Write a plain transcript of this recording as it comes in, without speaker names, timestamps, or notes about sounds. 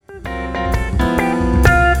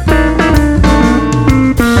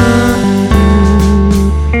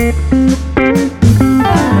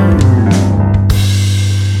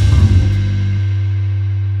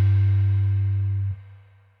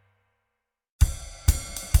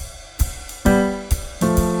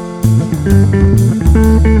Welcome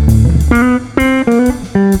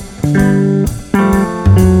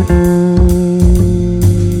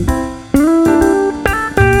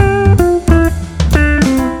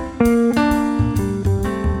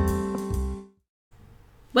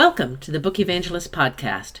to the Book Evangelist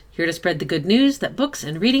Podcast, here to spread the good news that books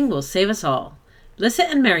and reading will save us all. Lissa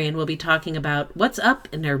and Marion will be talking about what's up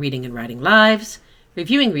in their reading and writing lives,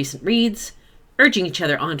 reviewing recent reads, urging each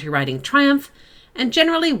other on to writing triumph, and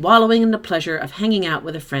generally wallowing in the pleasure of hanging out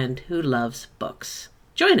with a friend who loves books.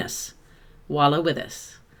 Join us. Wallow with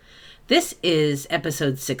us. This is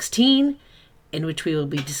episode 16, in which we will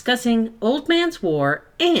be discussing Old Man's War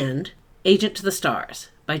and Agent to the Stars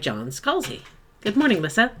by John Scalzi. Good morning,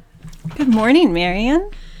 Lissa. Good morning,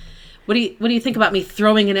 Marion. What do you think about me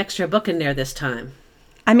throwing an extra book in there this time?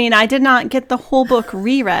 I mean, I did not get the whole book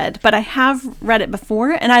reread, but I have read it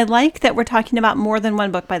before, and I like that we're talking about more than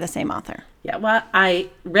one book by the same author. Yeah, well, I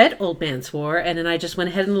read Old Man's War, and then I just went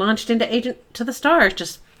ahead and launched into Agent to the Stars.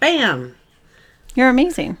 Just bam! You're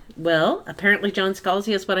amazing. Well, apparently John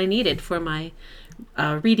Scalzi is what I needed for my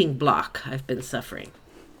reading block I've been suffering.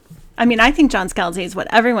 I mean, I think John Scalzi is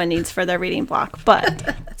what everyone needs for their reading block,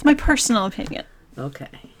 but it's my personal opinion. Okay.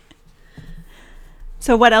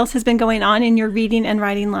 So what else has been going on in your reading and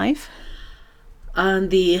writing life? On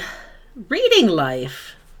the reading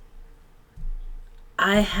life,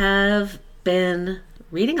 I have been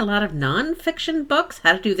reading a lot of nonfiction books,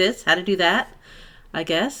 how to do this, how to do that, I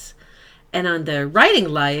guess. And on the writing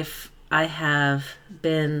life, I have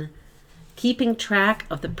been keeping track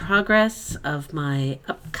of the progress of my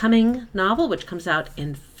upcoming novel, which comes out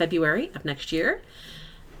in February of next year.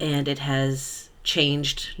 And it has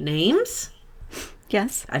changed names.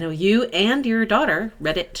 Yes. I know you and your daughter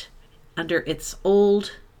read it under its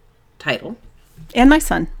old title. And my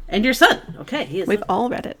son. And your son. Okay. We've all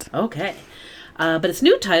read it. Okay. But its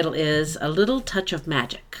new title is A Little Touch of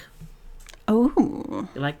Magic. Oh.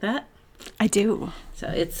 You like that? I do. So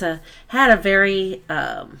it's had a very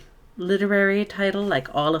literary title, like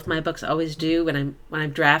all of my books always do. When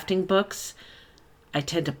I'm drafting books, I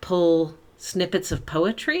tend to pull snippets of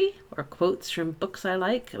poetry or quotes from books I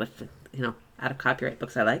like, out of copyright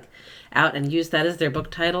books I like, out and use that as their book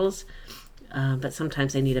titles. But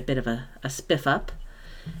sometimes they need a bit of a spiff up.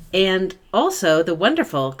 And also, the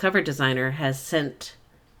wonderful cover designer has sent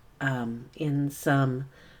in some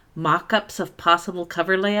mock-ups of possible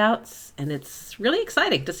cover layouts, and it's really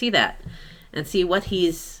exciting to see that and see what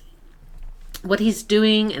he's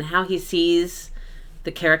doing and how he sees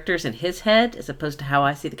the characters in his head as opposed to how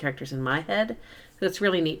I see the characters in my head. So it's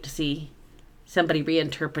really neat to see somebody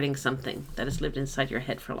reinterpreting something that has lived inside your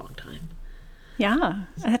head for a long time. Yeah.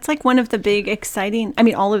 That's like one of the big exciting, I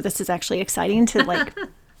mean, all of this is actually exciting to like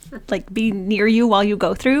be near you while you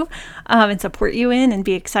go through and support you in and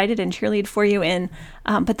be excited and cheerlead for you in.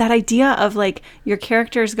 But that idea of like your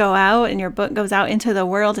characters go out and your book goes out into the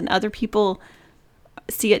world and other people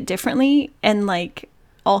see it differently. And like,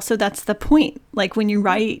 also that's the point. Like when you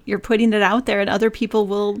write, you're putting it out there and other people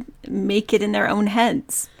will make it in their own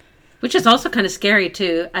heads. Which is also kind of scary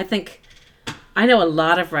too. I know a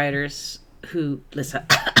lot of writers who, Lissa,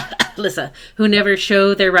 who never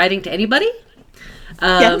show their writing to anybody.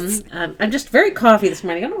 Yes. I'm just very coffee this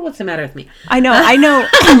morning. I don't know what's the matter with me. I know.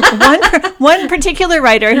 one particular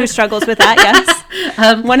writer who struggles with that.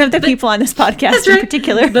 Yes, one of the people on this podcast in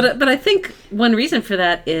particular. But I think one reason for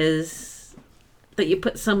that is that you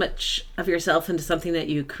put so much of yourself into something that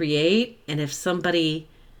you create, and if somebody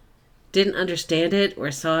didn't understand it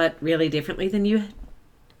or saw it really differently than you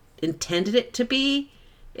intended it to be,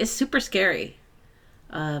 it's super scary.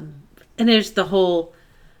 And there's the whole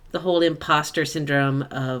imposter syndrome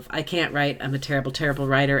of I can't write, I'm a terrible, terrible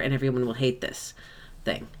writer, and everyone will hate this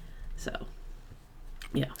thing. So,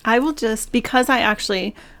 yeah. I will just, because I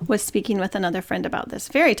actually was speaking with another friend about this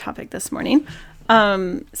very topic this morning,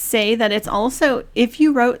 say that it's also, if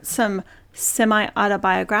you wrote some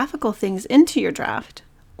semi-autobiographical things into your draft,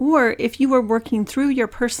 or if you were working through your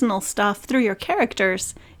personal stuff through your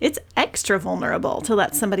characters, it's extra vulnerable to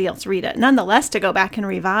let somebody else read it. Nonetheless, to go back and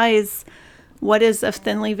revise what is a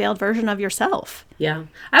thinly veiled version of yourself. Yeah.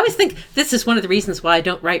 I always think this is one of the reasons why I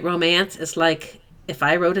don't write romance. Is like, if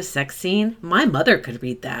I wrote a sex scene, my mother could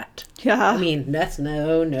read that. Yeah. I mean, that's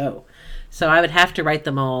no. So I would have to write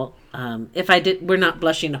them all. If I did, we're not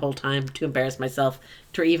blushing the whole time to embarrass myself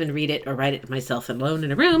to even read it or write it myself alone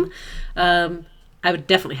in a room. I would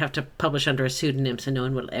definitely have to publish under a pseudonym so no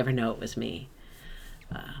one would ever know it was me.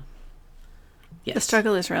 Yes. The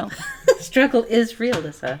struggle is real. The struggle is real,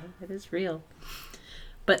 Lissa. It is real.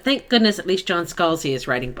 But thank goodness at least John Scalzi is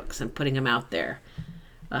writing books and putting them out there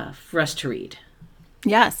for us to read.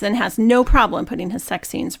 Yes, and has no problem putting his sex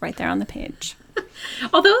scenes right there on the page.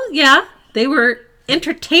 Although, yeah, they were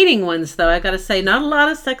entertaining ones, though, I gotta say. Not a lot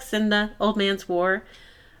of sex in Old Man's War,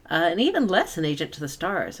 and even less in Agent to the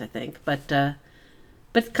Stars, I think. But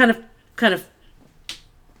kind of,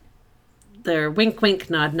 they're wink, wink,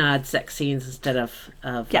 nod, nod sex scenes instead of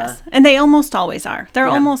Yes, and they almost always are. They're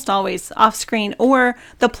Yeah. almost always off screen, or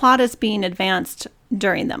the plot is being advanced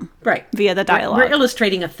during them, right via the dialogue. We're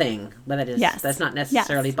illustrating a thing, but that is Yes. that's not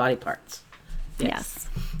necessarily Yes. body parts. Yes.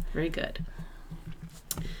 Very good.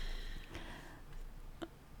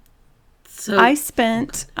 So I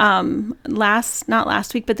spent not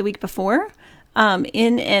last week, but the week before,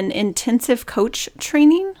 in an intensive coach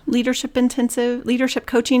training, leadership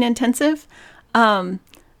coaching intensive,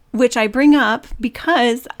 which I bring up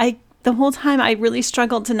because the whole time I really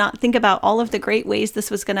struggled to not think about all of the great ways this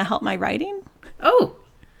was going to help my writing. Oh,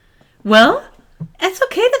 well, it's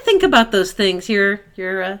okay to think about those things. You're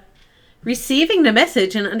receiving the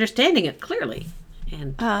message and understanding it clearly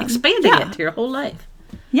and expanding yeah. it to your whole life.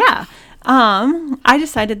 Yeah. I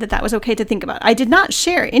decided that was okay to think about. I did not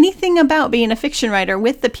share anything about being a fiction writer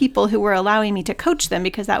with the people who were allowing me to coach them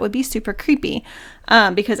because that would be super creepy,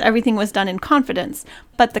 because everything was done in confidence.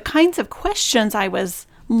 But the kinds of questions I was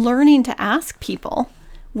learning to ask people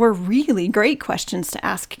were really great questions to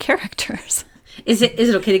ask characters. Is it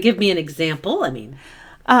okay to give me an example? I mean,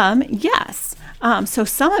 Yes. So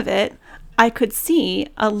some of it, I could see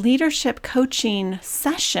a leadership coaching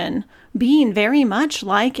session being very much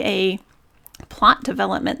like a plot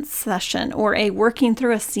development session or a working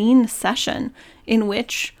through a scene session in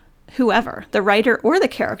which whoever, the writer or the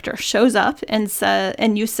character, shows up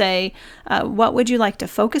and you say, what would you like to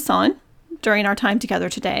focus on during our time together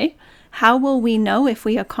today? How will we know if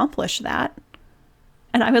we accomplish that?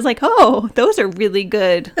 And I was like, oh, those are really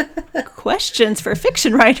good questions for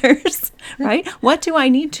fiction writers, right? What do I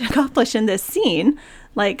need to accomplish in this scene?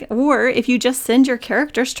 Or if you just send your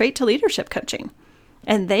character straight to leadership coaching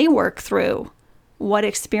and they work through what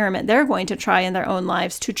experiment they're going to try in their own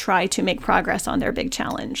lives to try to make progress on their big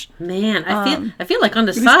challenge. Man, I feel like on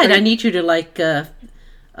the side I need you to like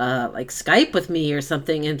Skype with me or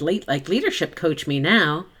something and leadership coach me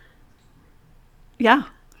now. Yeah.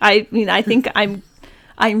 I mean, I think I'm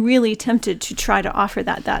really tempted to try to offer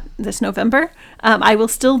that this November. I will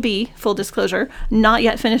still be, full disclosure, not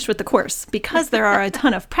yet finished with the course because there are a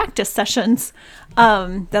ton of practice sessions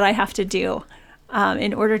that I have to do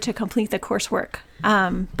in order to complete the coursework.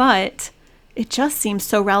 But it just seems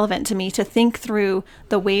so relevant to me to think through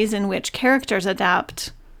the ways in which characters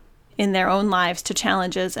adapt in their own lives to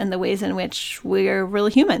challenges and the ways in which we're real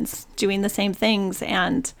humans doing the same things.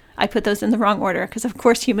 And I put those in the wrong order because, of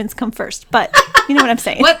course, humans come first. But you know what I'm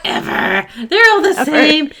saying. Whatever. They're all the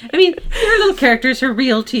same. I mean, your little characters are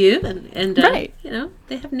real to you. And right.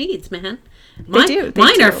 They have needs, man. They do.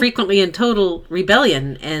 Mine are frequently in total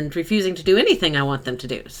rebellion and refusing to do anything I want them to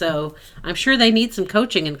do. So I'm sure they need some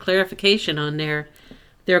coaching and clarification on their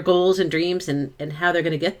goals and dreams and how they're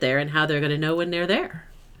going to get there and how they're going to know when they're there.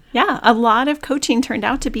 Yeah. A lot of coaching turned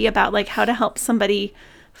out to be about how to help somebody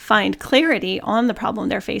find clarity on the problem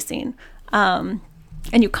they're facing.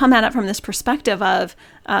 And you come at it from this perspective of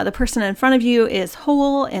the person in front of you is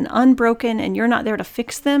whole and unbroken, and you're not there to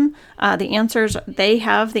fix them. They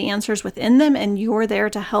have the answers within them, and you're there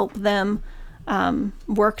to help them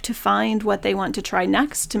work to find what they want to try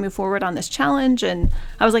next to move forward on this challenge. And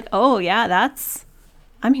I was like, oh, yeah,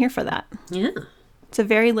 I'm here for that. Yeah. It's a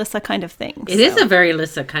very Lissa kind of thing. It is a very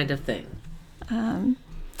Lissa kind of thing.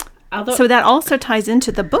 So that also ties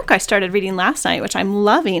into the book I started reading last night, which I'm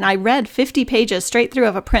loving. I read 50 pages straight through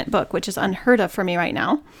of a print book, which is unheard of for me right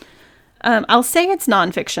now. I'll say it's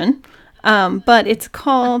nonfiction, but it's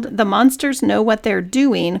called The Monsters Know What They're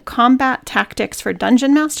Doing, Combat Tactics for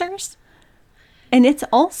Dungeon Masters. And it's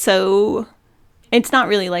not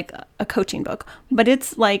really like a coaching book, but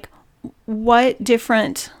it's like what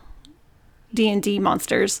different D&D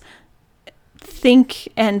monsters think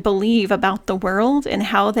and believe about the world and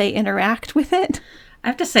how they interact with it. I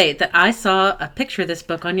have to say that I saw a picture of this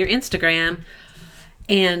book on your Instagram,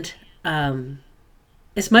 and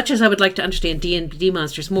as much as I would like to understand D&D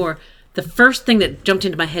monsters more, the first thing that jumped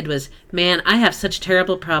into my head was, man, I have such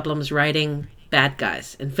terrible problems writing bad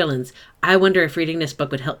guys and villains. I wonder if reading this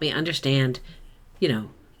book would help me understand,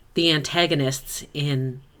 the antagonists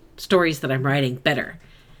in stories that I'm writing better.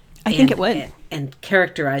 I think it would. And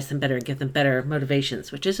characterize them better and give them better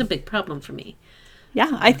motivations, which is a big problem for me.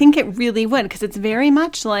 Yeah, I think it really would, because it's very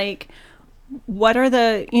much like, what are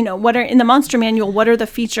in the monster manual, what are the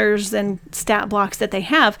features and stat blocks that they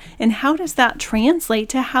have, and how does that translate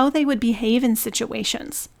to how they would behave in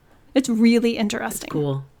situations? It's really interesting.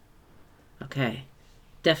 Cool. Okay.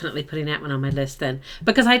 Definitely putting that one on my list then.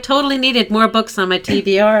 Because I totally needed more books on my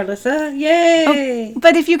TBR, Alyssa. Yay! Oh,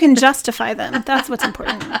 but if you can justify them, that's what's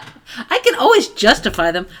important. I can always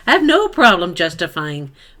justify them. I have no problem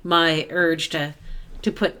justifying my urge to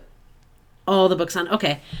put all the books on.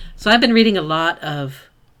 Okay. So I've been reading a lot of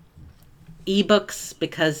ebooks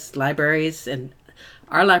because libraries and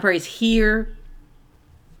our libraries here,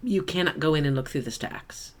 you cannot go in and look through the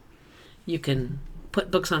stacks. You can put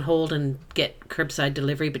books on hold and get curbside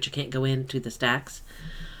delivery, but you can't go into the stacks.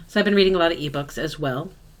 So I've been reading a lot of ebooks as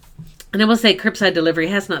well. And I will say curbside delivery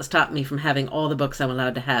has not stopped me from having all the books I'm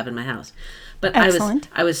allowed to have in my house. But Excellent.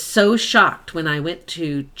 I was so shocked when I went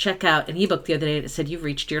to check out an ebook the other day and it said, you've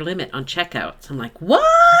reached your limit on checkouts. I'm like,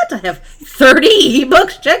 what? I have 30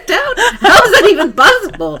 ebooks checked out? How is that even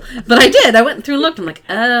possible? But I did. I went through and looked. I'm like,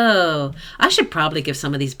 oh, I should probably give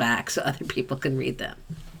some of these back so other people can read them.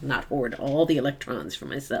 Not hoard all the electrons for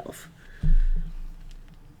myself.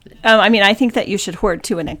 I mean, I think that you should hoard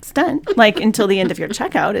to an extent, like until the end of your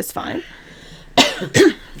checkout is fine.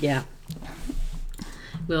 Yeah.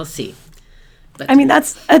 We'll see. But I mean,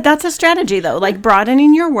 that's a strategy, though, like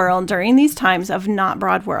broadening your world during these times of not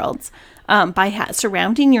broad worlds by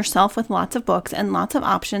surrounding yourself with lots of books and lots of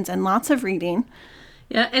options and lots of reading.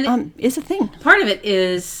 Yeah, and is a thing. Part of it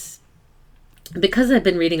is because I've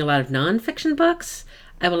been reading a lot of nonfiction books,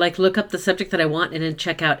 I will look up the subject that I want and then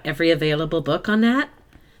check out every available book on that.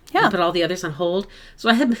 Yeah. And put all the others on hold. So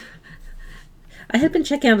I have been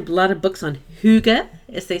checking out a lot of books on hygge,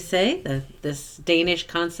 as they say, this Danish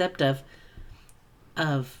concept of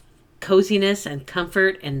coziness and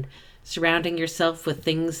comfort and surrounding yourself with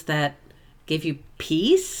things that give you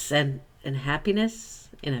peace and happiness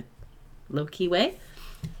in a low-key way.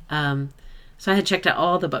 So I had checked out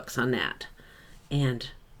all the books on that. And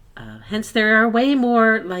hence there are way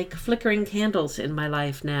more like flickering candles in my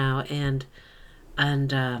life now and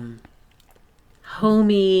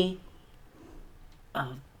homey,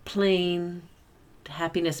 plain,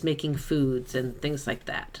 happiness-making foods and things like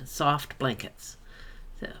that. Soft blankets.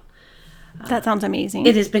 So That sounds amazing.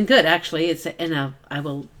 it has been good, actually. I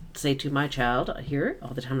will say to my child here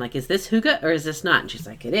all the time, like, is this hygge or is this not? And she's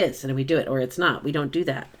like, it is, and we do it, or it's not. We don't do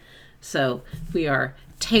that. So we are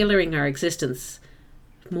tailoring our existence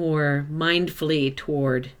more mindfully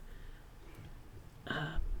toward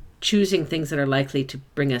choosing things that are likely to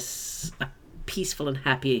bring us a peaceful and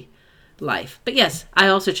happy life. But yes, I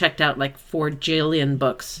also checked out like 4 jillion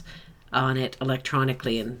books on it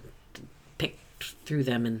electronically and picked through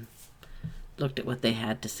them and looked at what they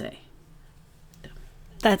had to say.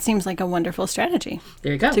 That seems like a wonderful strategy.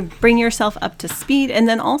 There you go. To bring yourself up to speed, and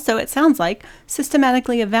then also, it sounds like,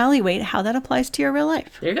 systematically evaluate how that applies to your real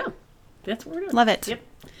life. There you go. That's what we're doing. Love it. Yep.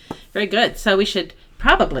 Very good. So we should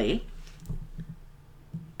probably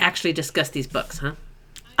actually discuss these books, huh?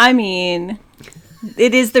 I mean,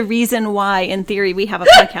 it is the reason why, in theory, we have a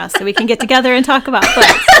podcast, so we can get together and talk about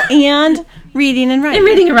books and reading and writing. And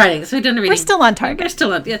reading and writing. So we've done the reading. We're still on target. We're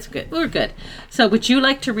still on. That's good. We're good. So would you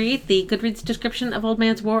like to read the Goodreads description of Old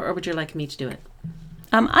Man's War, or would you like me to do it?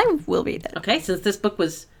 I will read it. Okay, since this book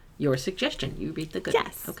was your suggestion, you read the Goodreads.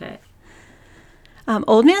 Yes. Okay.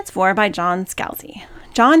 Old Man's War by John Scalzi.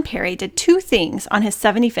 John Perry did 2 things on his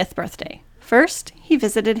 75th birthday. First, he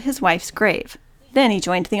visited his wife's grave. Then he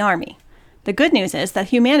joined the army. The good news is that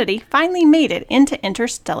humanity finally made it into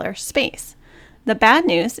interstellar space. The bad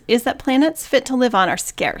news is that planets fit to live on are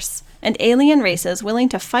scarce, and alien races willing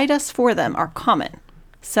to fight us for them are common.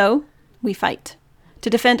 So, we fight. To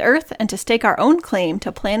defend Earth and to stake our own claim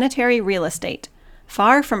to planetary real estate.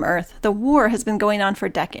 Far from Earth, the war has been going on for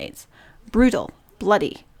decades. Brutal,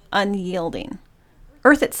 bloody, unyielding.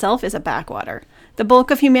 Earth itself is a backwater. The bulk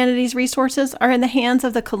of humanity's resources are in the hands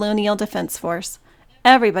of the Colonial Defense Force.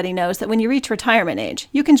 Everybody knows that when you reach retirement age,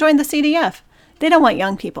 you can join the CDF. They don't want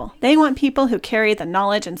young people. They want people who carry the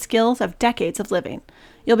knowledge and skills of decades of living.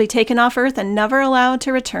 You'll be taken off Earth and never allowed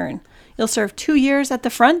to return. You'll serve 2 years at the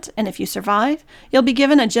front, and if you survive, you'll be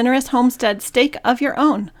given a generous homestead stake of your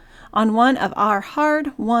own on one of our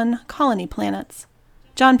hard-won colony planets.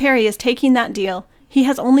 John Perry is taking that deal. He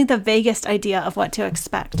has only the vaguest idea of what to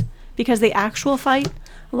expect, because the actual fight,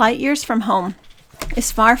 light years from home,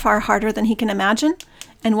 is far, far harder than he can imagine,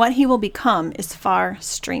 and what he will become is far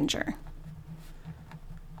stranger.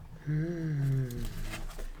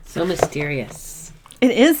 So mysterious.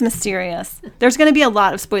 It is mysterious. There's going to be a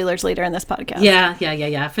lot of spoilers later in this podcast.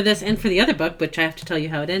 Yeah. For this and for the other book, which I have to tell you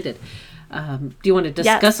how it ended. Do you want to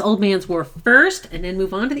discuss Yes. Old Man's War first and then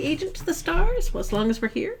move on to the Agent to the Stars? Well, as long as we're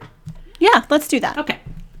here. Yeah, let's do that. Okay.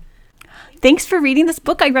 Thanks for reading this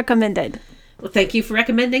book I recommended. Well, thank you for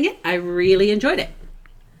recommending it. I really enjoyed it.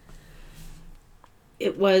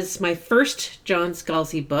 It was my first John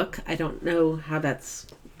Scalzi book. I don't know how that's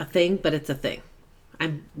a thing, but it's a thing.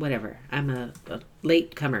 I'm a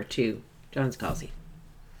late comer to John Scalzi.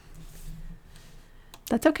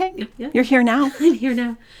 That's okay. Yeah, yeah. You're here now. I'm here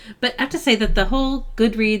now. But I have to say that the whole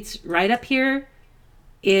Goodreads write-up here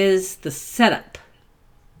is the setup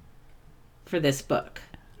for this book.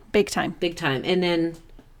 Big time. Big time. And then,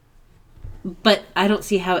 but I don't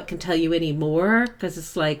see how it can tell you any more, because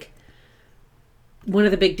it's like, one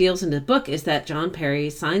of the big deals in the book is that John Perry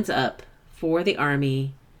signs up for the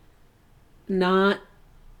Army not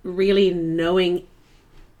really knowing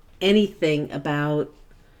anything about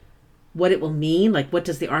what it will mean, like what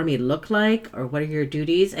does the Army look like, or what are your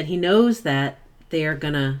duties, and he knows that they are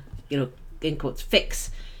gonna, in quotes,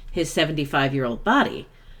 fix his 75-year-old body,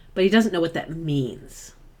 but he doesn't know what that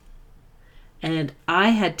means. And I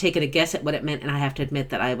had taken a guess at what it meant, and I have to admit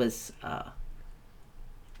that I was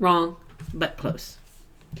wrong, but close.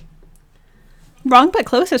 Wrong but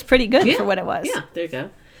close is pretty good for what it was. Yeah, there you go.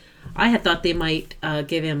 I had thought they might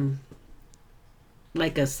give him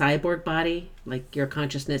like a cyborg body, like your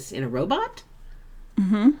consciousness in a robot.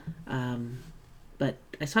 Mm-hmm. But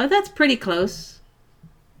I saw that's pretty close.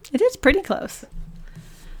 It is pretty close.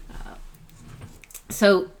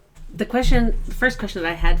 So the first question that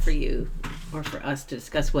I had for you, or for us to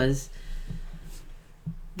discuss, was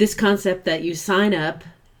this concept that you sign up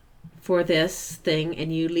for this thing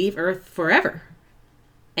and you leave Earth forever.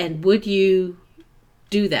 And would you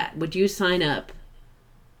do that? Would you sign up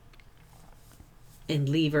and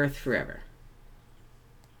leave Earth forever?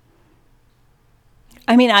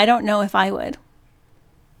 I mean, I don't know if I would.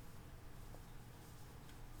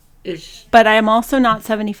 But I am also not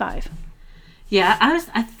 75. Yeah,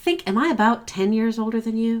 I think, am I about 10 years older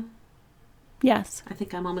than you? Yes. I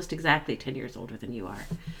think I'm almost exactly 10 years older than you are.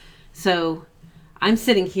 So I'm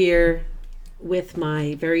sitting here with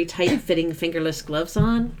my very tight-fitting fingerless gloves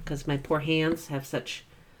on, because my poor hands have such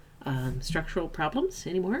structural problems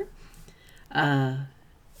anymore. And,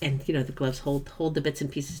 the gloves hold the bits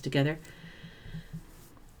and pieces together.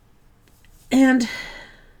 And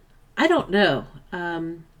I don't know.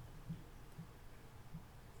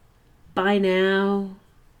 By now,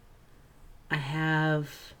 I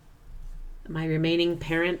have my remaining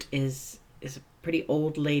parent is a pretty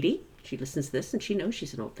old lady. She listens to this and she knows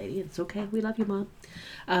she's an old lady. It's okay. We love you, Mom.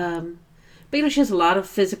 But she has a lot of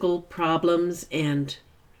physical problems, and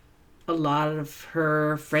a lot of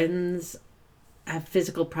her friends have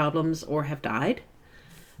physical problems or have died.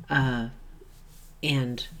 And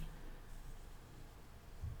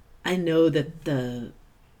I know that the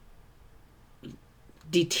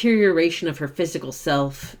deterioration of her physical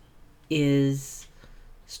self is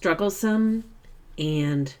strugglesome,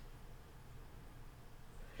 and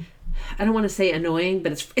I don't want to say annoying,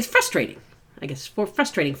 but it's frustrating. I guess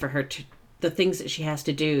frustrating for her, to the things that she has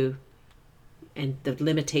to do and the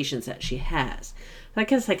limitations that she has. I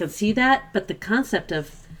guess I can see that, but the concept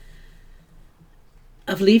of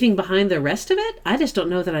leaving behind the rest of it, I just don't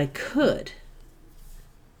know that I could.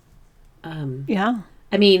 Yeah.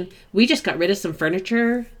 I mean, we just got rid of some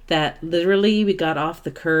furniture that literally we got off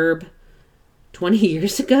the curb 20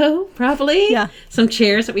 years ago, probably. Yeah. Some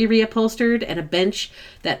chairs that we reupholstered and a bench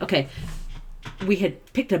that, we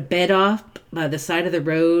had picked a bed off by the side of the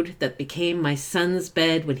road that became my son's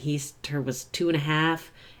bed when he was 2.5,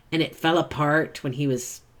 and it fell apart when he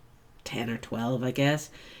was 10 or 12, I guess.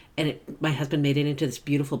 And my husband made it into this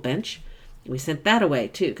beautiful bench. And we sent that away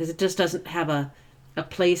too, because it just doesn't have a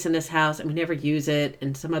place in this house, and we never use it.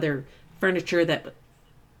 And some other furniture that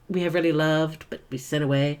we have really loved, but we sent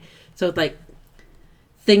away. So it's like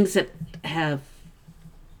things that have,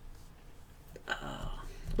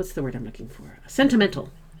 what's the word I'm looking for? Sentimental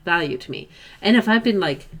value to me. And if I've been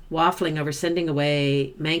like waffling over sending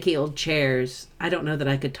away manky old chairs, I don't know that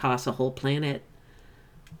I could toss a whole planet.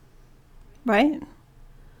 Right.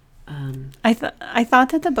 I thought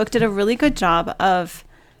that the book did a really good job of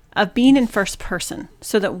being in first person,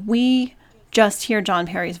 so that we just hear John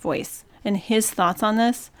Perry's voice and his thoughts on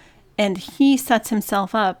this, and he sets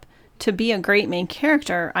himself up to be a great main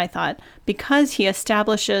character, I thought, because he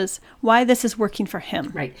establishes why this is working for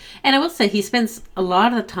him. Right. And I will say he spends a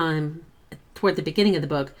lot of the time toward the beginning of the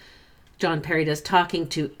book, John Perry does, talking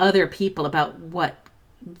to other people about what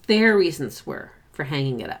their reasons were for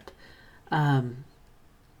hanging it up.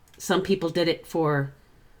 Some people did it for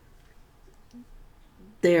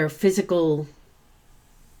their physical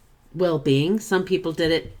well-being. Some people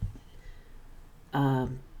did it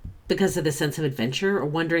because of the sense of adventure, or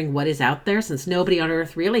wondering what is out there, since nobody on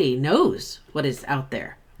Earth really knows what is out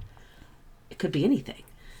there. it could be anything.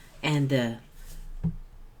 And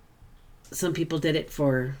some people did it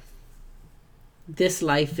for, this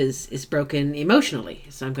life is broken emotionally,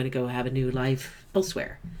 so I'm going to go have a new life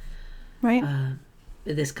elsewhere. Right.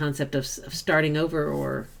 This concept of starting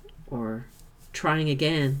over or trying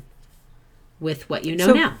again with what you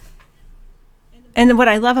know now. And what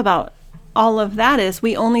I love about all of that is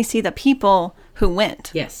we only see the people who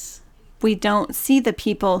went. Yes. We don't see the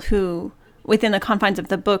people who, within the confines of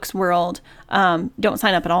the book's world, don't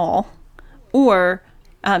sign up at all. Or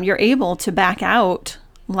you're able to back out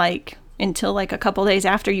until a couple days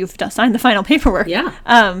after you've signed the final paperwork. Yeah.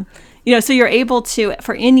 So you're able to,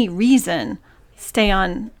 for any reason, stay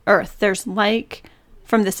on Earth. There's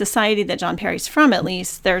from the society that John Perry's from, at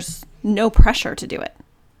least, there's no pressure to do it.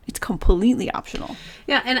 It's completely optional.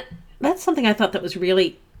 Yeah, and that's something I thought that was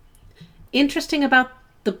really interesting about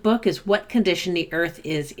the book, is what condition the Earth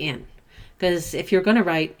is in. Because if you're going to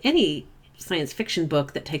write any science fiction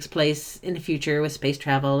book that takes place in the future with space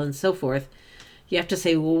travel and so forth, you have to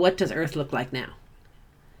say, well, what does Earth look like now?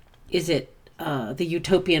 Is it the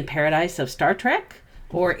utopian paradise of Star Trek?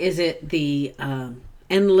 Or is it the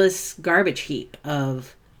endless garbage heap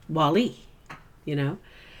of Wall-E? And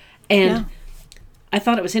Yeah. I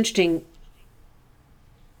thought it was interesting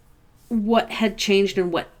what had changed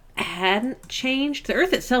and what hadn't changed. The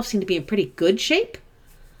Earth itself seemed to be in pretty good shape.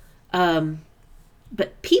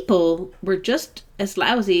 But people were just as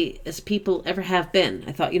lousy as people ever have been.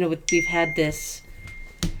 I thought, we've had this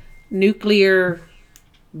nuclear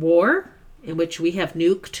war in which we have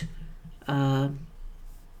nuked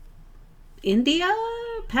India,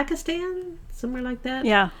 Pakistan, somewhere like that.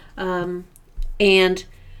 Yeah. And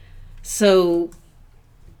so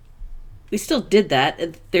we still did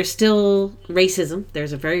that. There's still racism.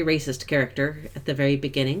 There's a very racist character at the very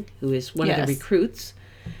beginning who is one of the recruits.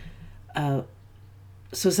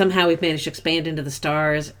 So somehow we've managed to expand into the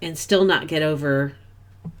stars and still not get over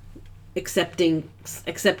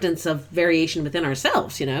acceptance of variation within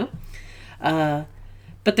ourselves, But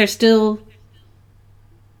there's still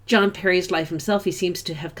John Perry's life himself. He seems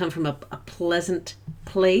to have come from a pleasant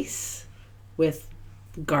place with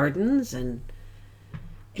gardens, and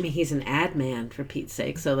he's an ad man, for Pete's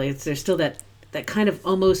sake. So there's still that kind of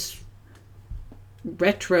almost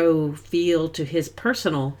retro feel to his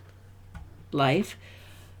personal life.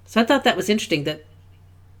 So I thought that was interesting, that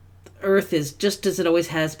Earth is just as it always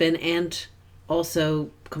has been, and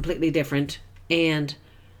also completely different. And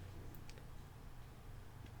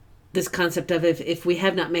this concept of if we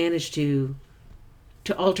have not managed to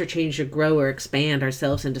alter, change, or grow or expand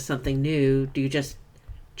ourselves into something new, do you just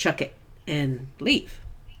chuck it and leave?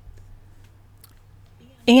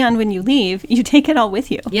 And when you leave, you take it all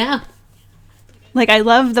with you. Yeah. I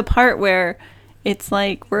love the part where it's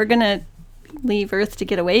we're going to leave Earth to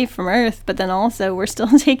get away from Earth, but then also we're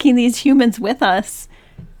still taking these humans with us.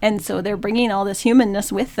 And so they're bringing all this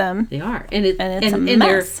humanness with them. They are. And it's a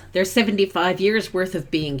mess. They're 75 years worth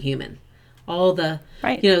of being human. All the,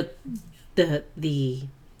 right. The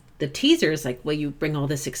teasers, you bring all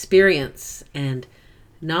this experience and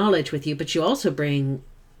knowledge with you, but you also bring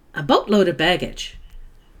a boatload of baggage.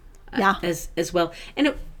 Yeah. As well.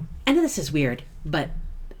 And I know this is weird, but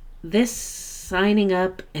this signing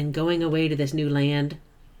up and going away to this new land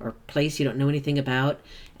or place you don't know anything about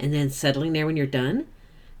and then settling there when you're done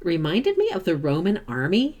reminded me of the Roman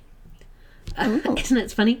army. Isn't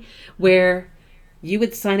it funny? Where you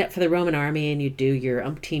would sign up for the Roman army and you'd do your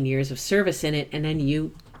umpteen years of service in it, and then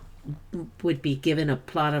you would be given a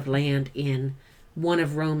plot of land in one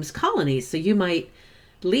of Rome's colonies. So you might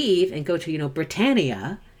leave and go to,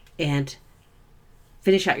 Britannia and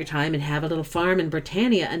finish out your time and have a little farm in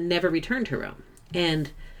Britannia and never return to Rome.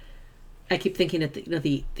 And I keep thinking that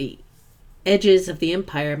the edges of the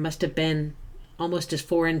empire must have been almost as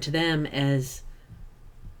foreign to them as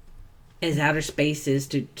outer space is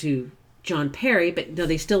to John Perry, but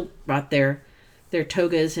they still brought their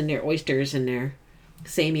togas and their oysters and their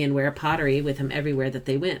Samian ware pottery with them everywhere that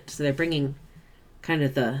they went. So they're bringing kind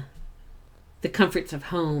of the comforts of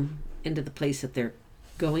home into the place that they're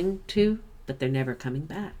going to, but they're never coming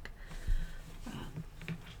back.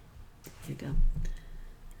 There you go.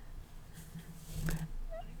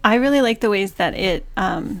 I really like the ways that it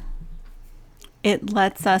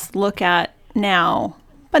lets us look at now,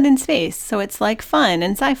 but in space. So it's fun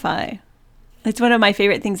and sci-fi. It's one of my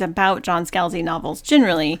favorite things about John Scalzi novels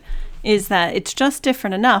generally, is that it's just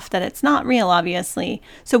different enough that it's not real, obviously.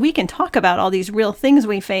 So we can talk about all these real things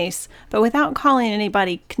we face, but without calling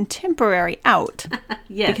anybody contemporary out.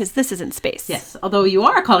 Yes. Because this isn't space. Yes. Although you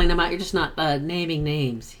are calling them out, you're just not naming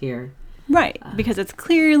names here. Right. Because it's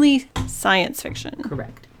clearly science fiction.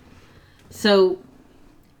 Correct. So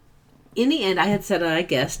in the end, I had said I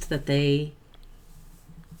guessed that they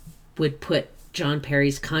would put John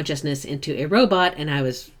Perry's consciousness into a robot, and I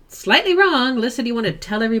was slightly wrong. Lisa, do you want to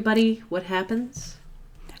tell everybody what happens?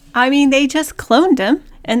 I mean, they just cloned him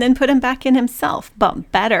and then put him back in himself,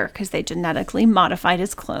 but better because they genetically modified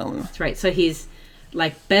his clone. That's right. So he's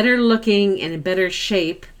like better looking and in better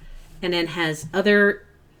shape, and then has other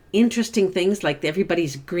interesting things like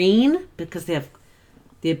everybody's green because they have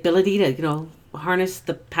the ability to, harness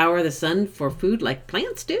the power of the sun for food like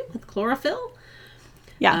plants do with chlorophyll.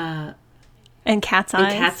 Yeah. And cat's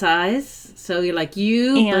eyes. And cat's eyes. So you're like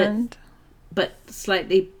but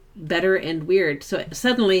slightly better and weird. So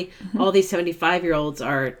suddenly all these 75-year-olds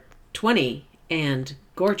are 20 and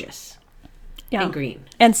gorgeous. Yeah. And green.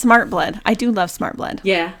 And smart blood. I do love smart blood.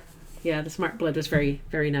 Yeah. Yeah, the smart blood was very,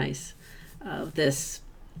 very nice.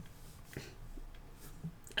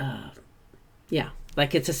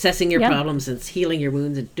 Like it's assessing your problems and it's healing your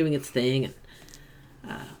wounds and doing its thing and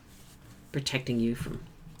protecting you from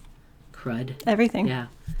crud. Everything. Yeah.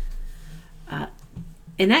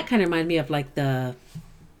 And that kind of reminded me of like the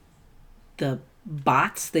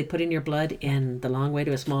bots they put in your blood in The Long Way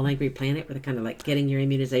to a Small Angry Planet, where they're kind of like getting your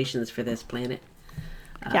immunizations for this planet.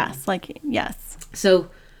 Yes. So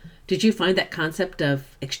did you find that concept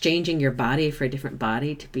of exchanging your body for a different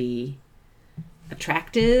body to be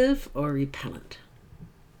attractive or repellent?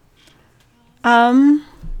 I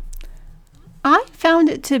found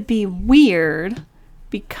it to be weird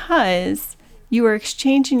because you are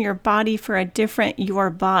exchanging your body for a different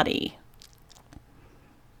your body.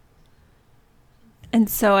 And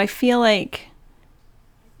so I feel like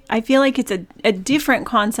it's a different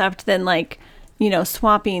concept than like,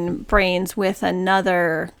 swapping brains with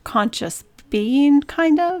another conscious being,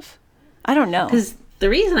 kind of. I don't know. Because the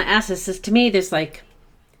reason I ask this is, to me, there's like,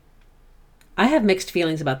 I have mixed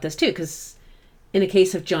feelings about this too, because in the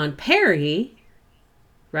case of John Perry,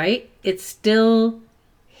 right, it's still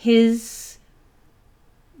his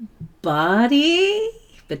body,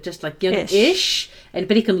 but just like young-ish.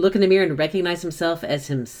 But he can look in the mirror and recognize himself as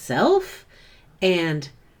himself. And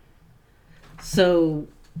so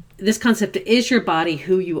this concept, is your body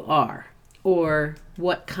who you are? Or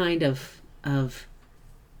what kind of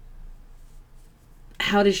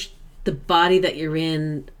how does the body that you're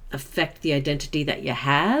in affect the identity that you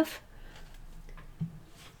have?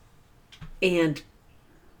 And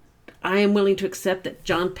I am willing to accept that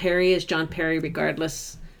John Perry is John Perry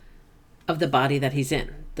regardless of the body that he's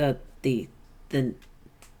in. He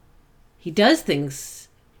does things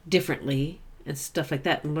differently and stuff like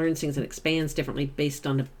that, and learns things and expands differently based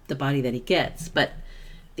on the body that he gets. But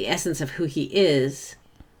the essence of who he is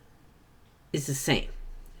the same.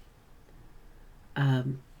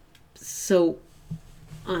 So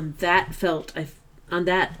on that front, I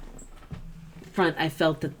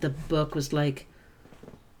felt that the book was like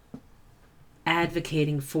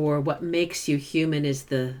advocating for what makes you human is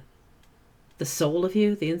the soul of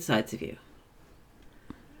you, the insides of you.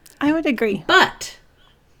 I would agree. But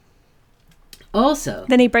also,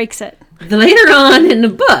 then he breaks it. Later on in the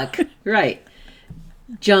book, right,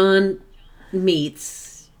 John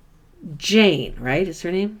meets Jane, right? Is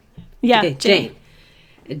her name? Yeah, okay, Jane.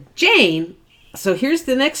 Jane, so here's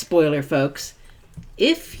the next spoiler, folks.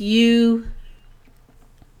 If you,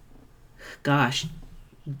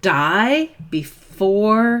 die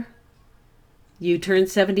before you turn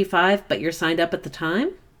 75, but you're signed up at the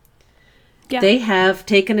time, they have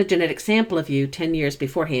taken a genetic sample of you 10 years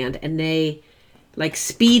beforehand, and they like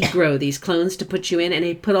speed grow these clones to put you in, and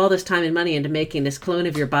they put all this time and money into making this clone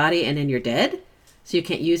of your body, and then you're dead, so you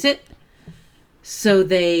can't use it. So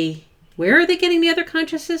where are they getting the other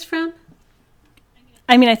consciousness from?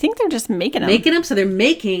 I mean, I think they're just making them. So they're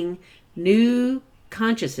making new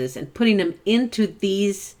consciousness and putting them into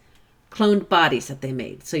these cloned bodies that they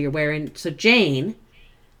made. So Jane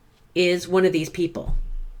is one of these people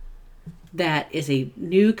that is a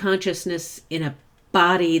new consciousness in a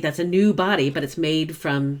body that's a new body, but it's made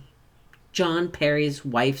from John Perry's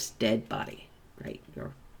wife's dead body, right?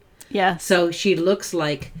 Yeah. So she looks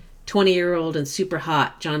like 20-year-old and super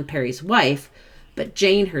hot John Perry's wife, but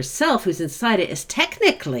Jane herself, who's inside it, is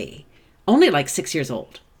technically only like 6 years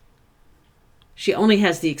old. She only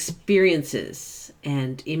has the experiences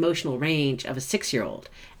and emotional range of a 6-year-old.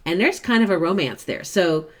 And there's kind of a romance there.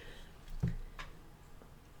 So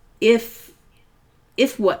if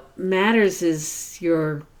what matters is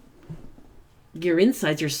your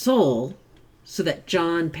insides, your soul, so that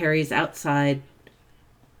John Perry's outside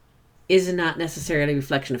is not necessarily a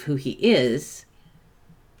reflection of who he is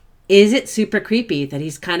it super creepy that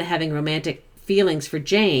he's kind of having romantic feelings for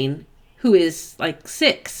Jane, who is like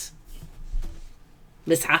 6?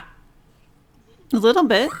 Lisa. A little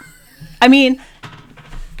bit. I mean,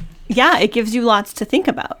 yeah, it gives you lots to think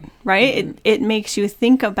about, right? It makes you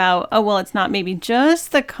think about, oh, well, it's not maybe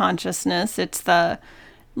just the consciousness, it's the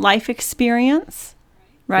life experience,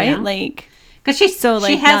 right? Yeah. Like, Because she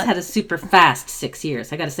has had a super fast 6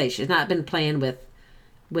 years. I got to say, she's not been playing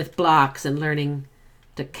with blocks and learning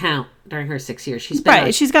to count during her 6 years. She's been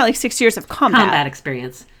right. She's got like 6 years of combat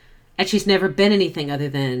experience, and she's never been anything other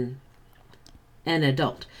than an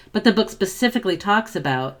adult. But the book specifically talks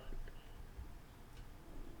about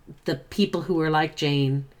the people who were like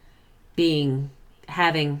Jane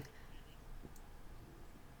having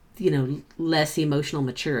less emotional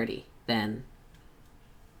maturity than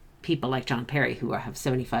people like John Perry, who have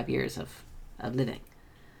 75 years of living.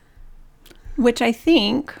 Which I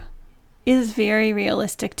think is very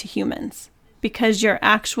realistic to humans, because your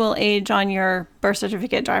actual age on your birth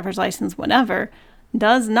certificate, driver's license, whatever,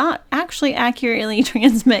 does not actually accurately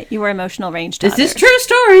transmit your emotional range to This others. is true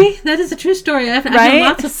story. That is a true story. I've known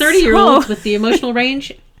lots of 30-year-olds with the emotional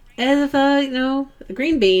range of a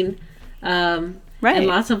green bean, and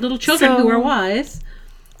lots of little children who are wise.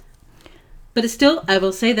 But it's still, I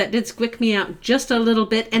will say, that did squick me out just a little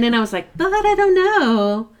bit. And then I was like, but I don't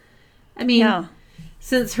know. I mean,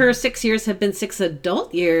 since her 6 years have been 6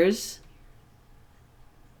 adult years,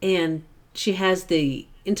 and she has the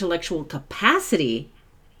intellectual capacity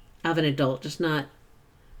of an adult, just not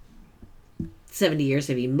 70 years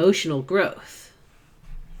of emotional growth.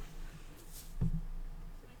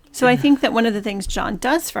 So I think that one of the things John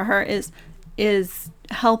does for her is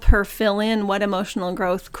help her fill in what emotional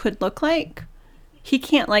growth could look like. He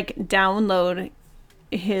can't like download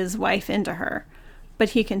his wife into her, but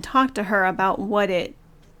he can talk to her about what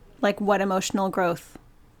emotional growth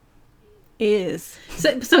is.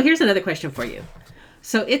 So here's another question for you.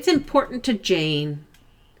 So it's important to Jane,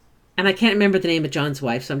 and I can't remember the name of John's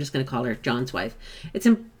wife, so I'm just going to call her John's wife. It's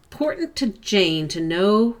important to Jane to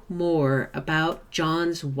know more about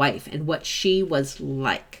John's wife and what she was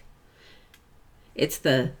like. It's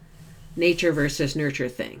the nature versus nurture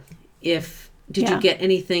thing. Did you get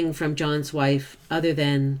anything from John's wife other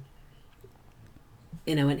than,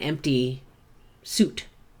 an empty suit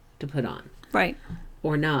to put on? Right.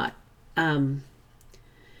 Or not?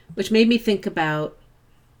 Which made me think about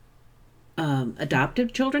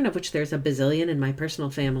adoptive children, of which there's a bazillion in my personal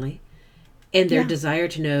family, and their desire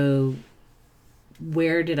to know,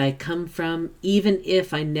 where did I come from, even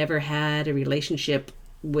if I never had a relationship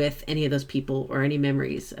with any of those people or any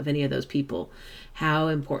memories of any of those people. How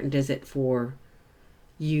important is it for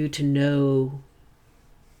you to know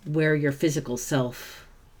where your physical self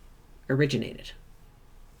originated?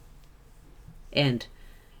 And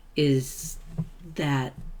is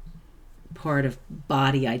that part of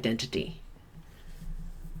body identity?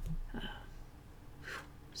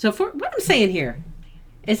 So for what I'm saying here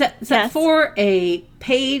is that for a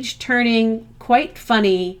page-turning, quite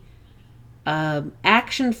funny,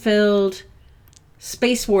 action-filled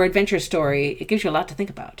space war adventure story, it gives you a lot to think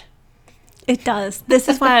about. It does. This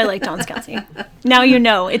is why I like John Scalzi. Now you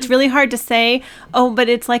know. It's really hard to say, but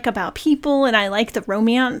it's like about people and I like the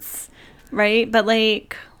romance, right? But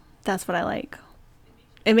like, that's what I like.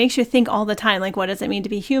 It makes you think all the time, like, what does it mean to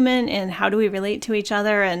be human and how do we relate to each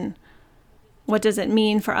other, and what does it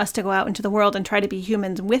mean for us to go out into the world and try to be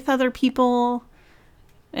humans with other people,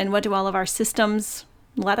 and what do all of our systems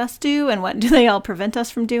let us do, and what do they all prevent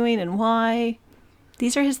us from doing, and why?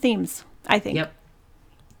 These are his themes, I think. Yep.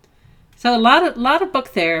 So a lot of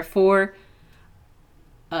book there for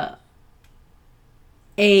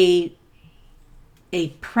a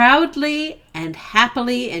proudly and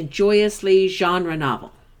happily and joyously genre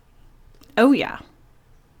novel. Oh yeah.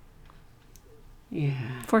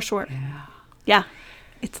 Yeah. For sure. Yeah.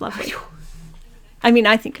 It's lovely. I mean,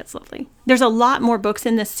 I think it's lovely. There's a lot more books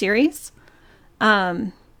in this series.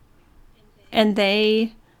 And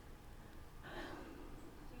they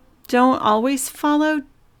don't always follow.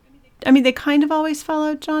 I mean, they kind of always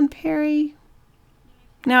follow John Perry.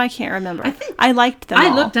 Now I can't remember. I liked them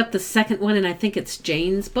all. Looked up the second one, and I think it's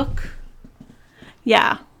Jane's book.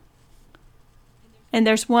 Yeah. And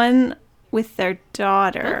there's one with their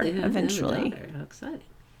daughter eventually. How exciting.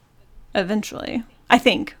 Eventually. I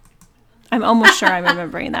think. I'm almost sure I'm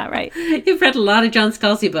remembering that right. You've read a lot of John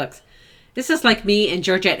Scalzi books. This is like me and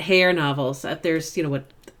Georgette Hare novels. There's,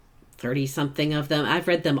 30-something of them. I've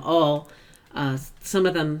read them all. Some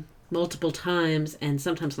of them multiple times, and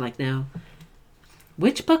sometimes I'm like, now,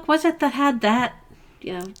 which book was it that had that,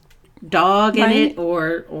 dog in it,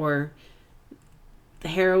 or the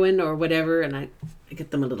heroine or whatever, and I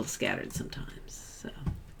get them a little scattered sometimes. So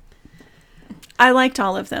I liked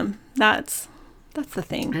all of them. That's That's the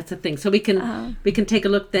thing. That's the thing. So we can take a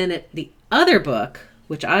look then at the other book,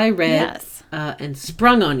 which I read and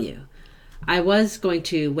sprung on you. I was going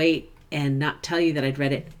to wait and not tell you that I'd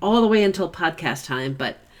read it all the way until podcast time,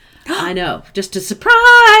 but I know, just a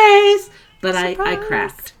surprise. But I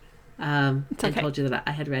cracked and told you that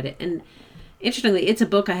I had read it. And interestingly, it's a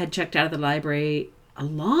book I had checked out of the library a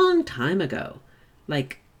long time ago,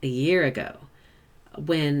 like a year ago,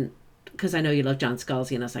 because I know you love John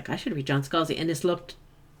Scalzi, and I was like, I should read John Scalzi. And this looked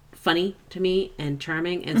funny to me and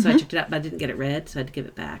charming, and so I checked it out, but I didn't get it read, so I had to give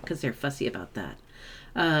it back because they're fussy about that.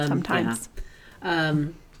 Sometimes. Yeah.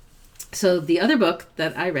 So the other book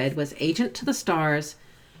that I read was Agent to the Stars,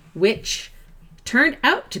 which turned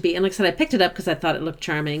out to be, and like I said, I picked it up because I thought it looked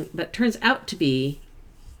charming, but it turns out to be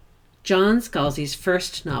John Scalzi's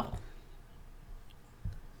first novel.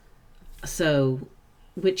 So,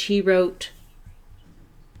 which he wrote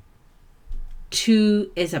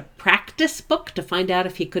as a practice book to find out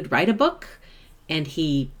if he could write a book, and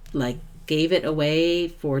he gave it away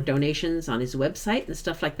for donations on his website and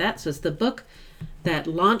stuff like that. So it's the book that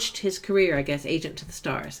launched his career, I guess, Agent to the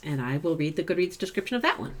Stars. And I will read the Goodreads description of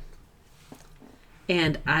that one.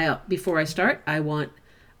 And before I start, I want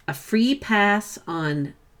a free pass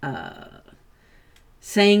on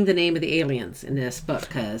saying the name of the aliens in this book.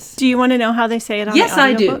 Do you want to know how they say it on the audiobook? Yes,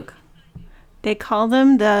 I do. They call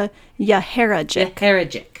them the Yaharajik.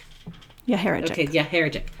 Yaharajik. Okay,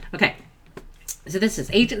 Yaharajik. Okay. So this is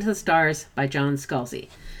Agent to the Stars by John Scalzi.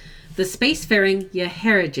 The spacefaring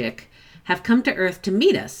Yaharajik have come to Earth to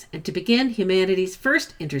meet us and to begin humanity's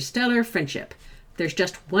first interstellar friendship. There's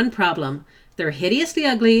just one problem. They're hideously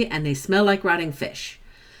ugly and they smell like rotting fish.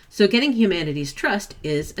 So getting humanity's trust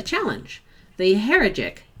is a challenge. The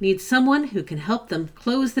Yaharajik need someone who can help them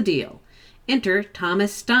close the deal. Enter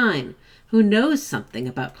Thomas Stein, who knows something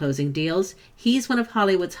about closing deals. He's one of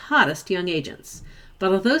Hollywood's hottest young agents.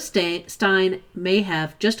 But although Stein may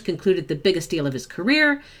have just concluded the biggest deal of his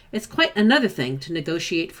career, it's quite another thing to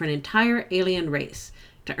negotiate for an entire alien race.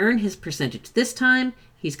 To earn his percentage this time,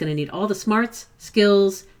 he's going to need all the smarts,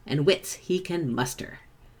 skills, and wits he can muster.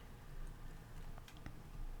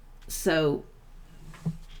 So,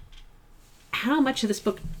 how much of this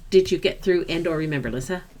book did you get through and or remember,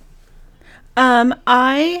 Lissa?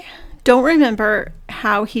 I don't remember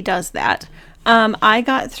how he does that. I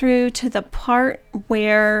got through to the part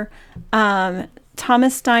where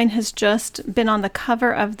Thomas Stein has just been on the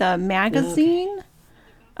cover of the magazine,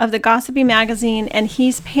 of the gossipy magazine, and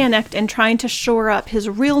he's panicked and trying to shore up his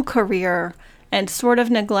real career and sort of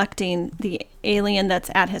neglecting the alien that's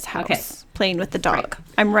at his house, playing with the dog. Right.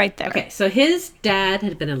 I'm right there. Okay, so his dad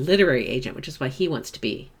had been a literary agent, which is why he wants to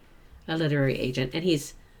be a literary agent, and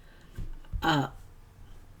he's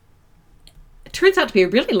turns out to be a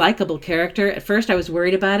really likable character. At first I was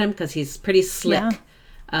worried about him because he's pretty slick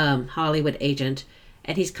Hollywood agent,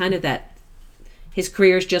 and he's kind of that, his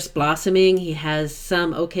career's just blossoming. He has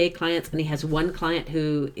some okay clients, and he has one client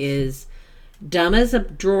who is dumb as a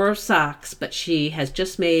drawer of socks, but she has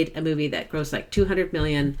just made a movie that grossed like $200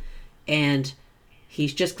 million, and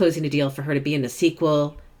he's just closing a deal for her to be in a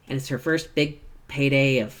sequel, and it's her first big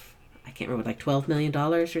payday of, I can't remember, like $12 million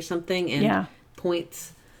or something, and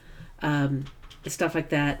points. Stuff like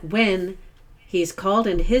that, when he's called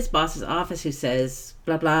into his boss's office who says,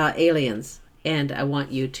 blah, blah, aliens, and I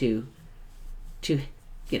want you to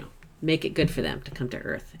make it good for them to come to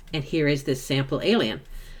Earth. And here is this sample alien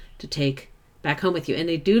to take back home with you. And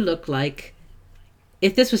they do look like,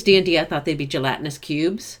 if this was D&D, I thought they'd be gelatinous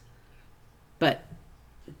cubes, but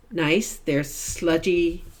nice. They're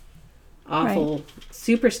sludgy, awful,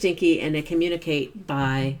 super stinky, and they communicate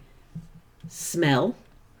by smell.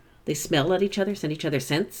 They smell at each other, send each other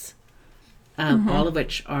scents, all of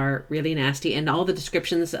which are really nasty. And all the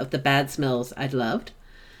descriptions of the bad smells I loved.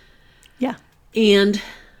 Yeah. And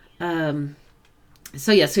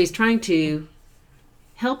so he's trying to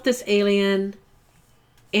help this alien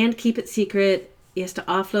and keep it secret. He has to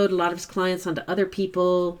offload a lot of his clients onto other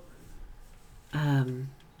people. And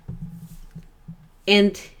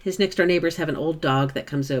his next door neighbors have an old dog that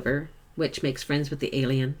comes over, which makes friends with the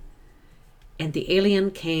alien. And the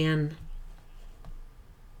alien can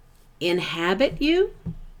inhabit you.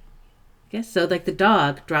 I guess so. Like the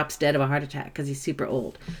dog drops dead of a heart attack because he's super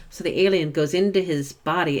old. So the alien goes into his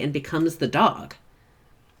body and becomes the dog,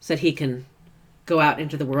 so that he can go out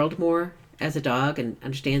into the world more as a dog and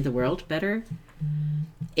understand the world better.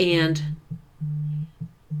 And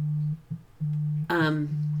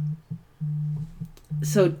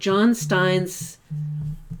so John Stein's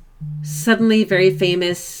suddenly very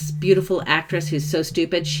famous, beautiful actress who's so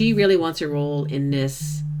stupid, she really wants a role in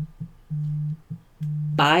this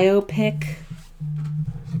biopic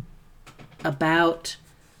about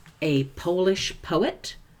a Polish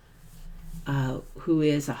poet who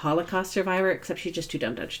is a Holocaust survivor, except she's just too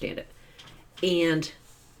dumb to understand it. And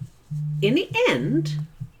in the end,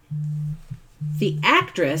 the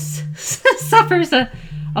actress suffers a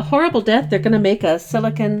horrible death. They're going to make a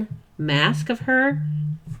silicone mask of her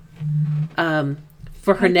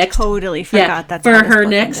for her next. Totally forgot that's for how this her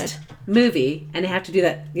book next ended. movie, and they have to do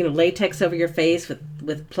that, latex over your face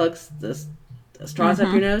with plugs, the straws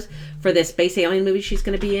up your nose for this space alien movie she's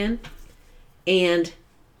going to be in, and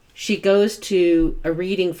she goes to a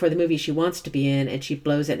reading for the movie she wants to be in, and she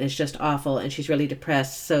blows it, and it's just awful, and she's really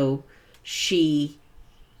depressed, so she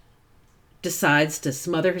decides to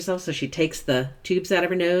smother herself, so she takes the tubes out of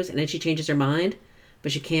her nose, and then she changes her mind,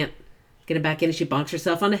 but she can't get them back in, and she bonks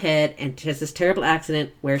herself on the head, and has this terrible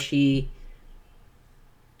accident where she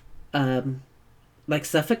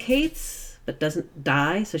suffocates, but doesn't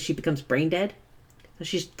die, so she becomes brain dead. So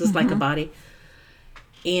she's just like a body.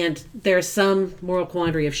 And there's some moral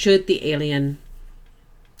quandary of should the alien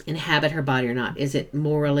inhabit her body or not. Is it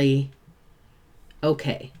morally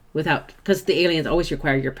okay? Because the aliens always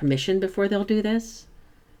require your permission before they'll do this.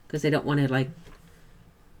 Because they don't want to,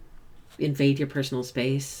 invade your personal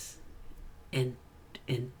space. And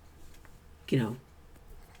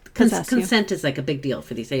consent is like a big deal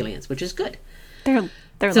for these aliens, which is good. They're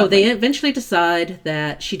so lovely. they eventually decide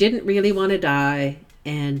that she didn't really want to die,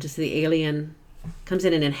 and just the alien comes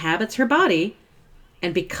in and inhabits her body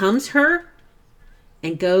and becomes her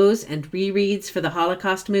and goes and rereads for the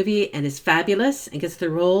Holocaust movie and is fabulous and gets the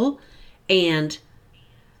role and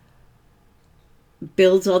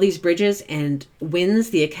builds all these bridges and wins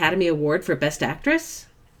the Academy Award for Best Actress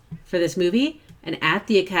for this movie, and at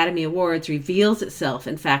the Academy Awards reveals itself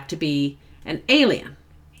in fact to be an alien.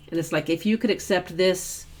 And it's like, if you could accept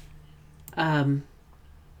this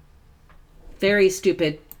very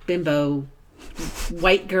stupid bimbo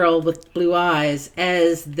white girl with blue eyes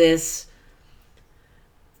as this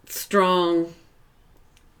strong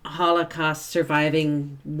Holocaust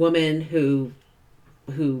surviving woman who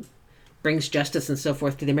brings justice and so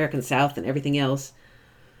forth to the American South and everything else,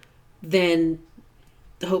 then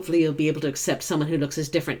hopefully you'll be able to accept someone who looks as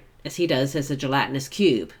different as he does as a gelatinous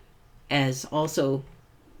cube as also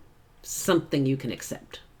something you can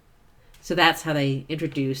accept. So that's how they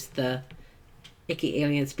introduce the icky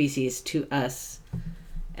alien species to us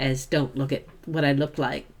as don't look at what I look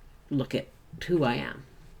like, look at who I am.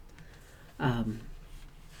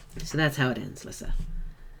 So that's how it ends, Lissa.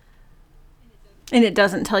 And it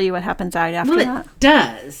doesn't tell you what happens right after that? It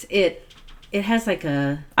does. It has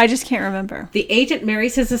I just can't remember. The agent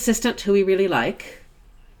marries his assistant, who we really like.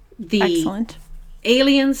 The Excellent.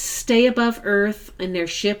 Aliens stay above Earth in their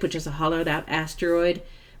ship, which is a hollowed out asteroid,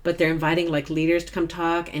 but they're inviting leaders to come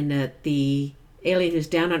talk, and the alien who's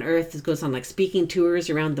down on Earth goes on speaking tours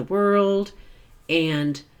around the world,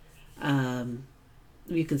 and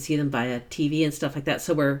you can see them via TV and stuff like that.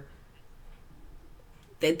 So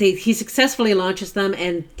he successfully launches them,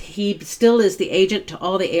 and he still is the agent to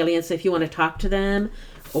all the aliens. So if you want to talk to them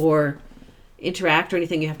or interact or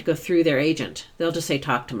anything, you have to go through their agent. They'll just say,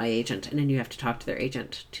 talk to my agent, and then you have to talk to their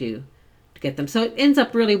agent to get them. So it ends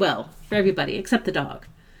up really well for everybody except the dog,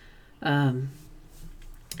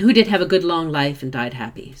 who did have a good long life and died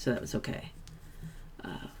happy, so that was okay.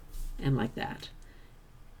 And like that.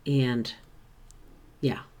 And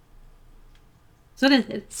yeah. So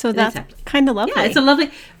that's kind of lovely. Yeah, it's a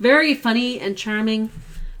lovely, very funny and charming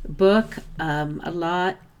book. A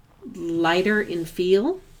lot lighter in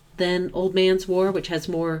feel than Old Man's War, which has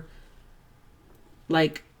more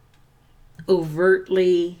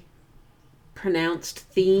overtly pronounced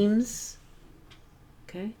themes.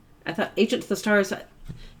 Okay. I thought Agent of the Stars,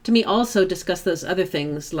 to me, also discussed those other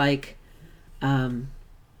things like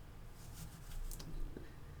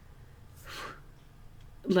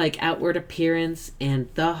outward appearance and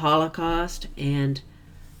the Holocaust and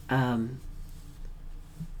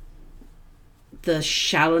the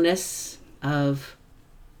shallowness of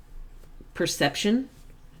perception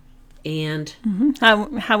and how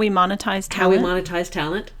we monetize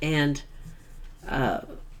talent and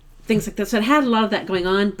things like that. So it had a lot of that going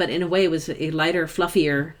on, but in a way it was a lighter,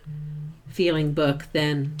 fluffier feeling book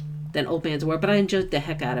than Old Man's War, but I enjoyed the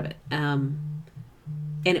heck out of it. And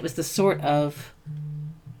it was the sort of,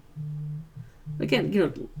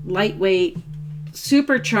 again, lightweight,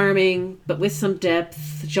 super charming, but with some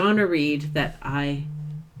depth genre read that I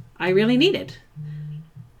really needed.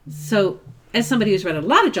 So, as somebody who's read a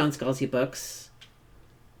lot of John Scalzi books,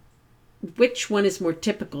 which one is more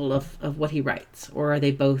typical of what he writes? Or are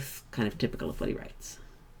they both kind of typical of what he writes?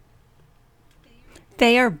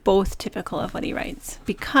 They are both typical of what he writes,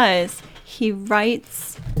 because he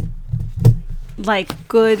writes like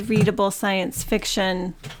good readable science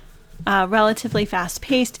fiction, relatively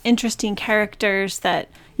fast-paced, interesting characters that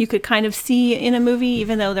you could kind of see in a movie,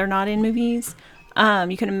 even though they're not in movies.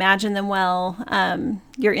 You can imagine them well.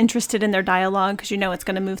 You're interested in their dialogue because you know it's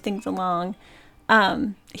going to move things along.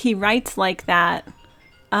 He writes like that.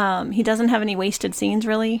 He doesn't have any wasted scenes,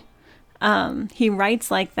 really. He writes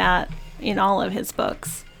like that in all of his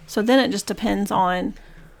books. So then it just depends on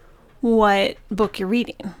what book you're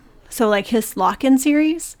reading. So like his Lock-In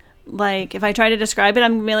series, like if I try to describe it,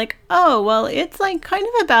 I'm gonna be like, oh, well, it's like kind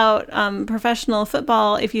of about professional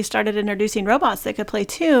football if you started introducing robots that could play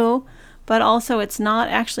too, but also it's not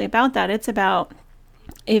actually about that. It's about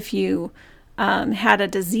if you had a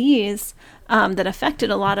disease that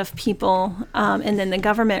affected a lot of people, and then the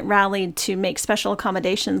government rallied to make special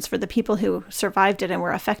accommodations for the people who survived it and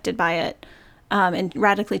were affected by it, and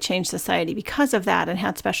radically changed society because of that, and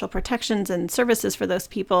had special protections and services for those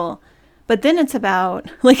people. But then it's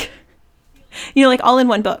about, like, like all in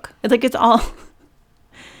one book. Like it's all,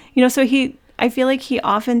 so I feel like he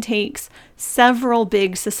often takes several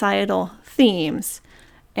big societal themes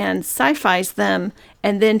and sci-fis them,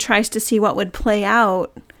 and then tries to see what would play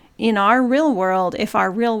out in our real world if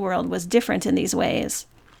our real world was different in these ways.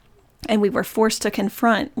 And we were forced to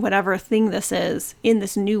confront whatever thing this is in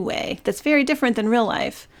this new way that's very different than real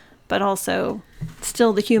life, but also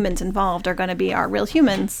still the humans involved are going to be our real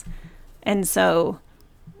humans. And so,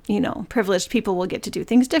 privileged people will get to do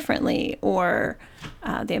things differently, or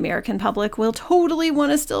the American public will totally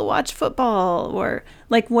want to still watch football, or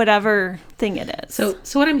like whatever thing it is. So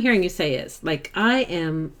what I'm hearing you say is, like, I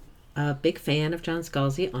am a big fan of John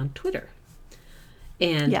Scalzi on Twitter,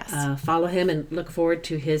 and yes. Follow him and look forward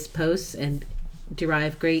to his posts and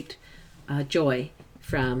derive great joy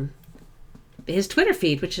from his Twitter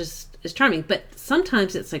feed, which is charming. But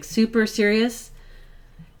sometimes it's like super serious,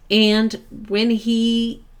 and when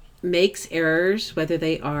he makes errors, whether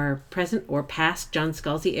they are present or past John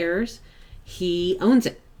Scalzi errors, he owns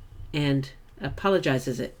it and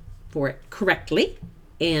apologizes for it correctly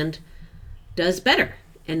and does better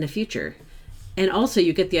in the future. And also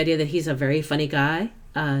you get the idea that he's a very funny guy,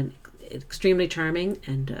 extremely charming,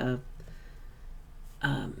 and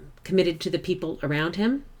committed to the people around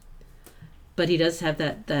him. But he does have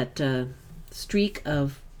that streak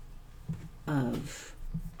of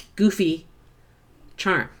goofy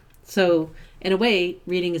charm. So in a way,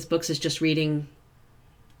 reading his books is just reading.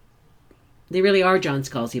 They really are John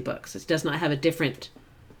Scalzi books. It does not have a different,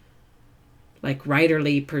 like,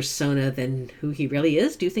 writerly persona than who he really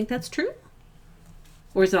is. Do you think that's true?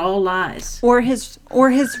 Or is it all lies? Or his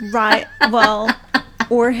right, well,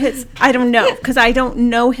 or his, I don't know, because I don't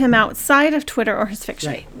know him outside of Twitter or his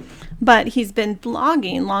fiction. Right. But he's been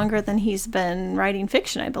blogging longer than he's been writing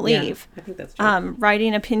fiction, I believe. Yeah, I think that's true.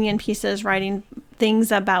 Writing opinion pieces, writing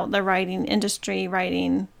things about the writing industry,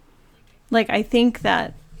 writing, like, I think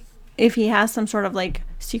that if he has some sort of like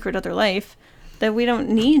secret other life that we don't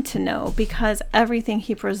need to know, because everything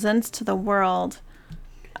he presents to the world,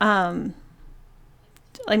 to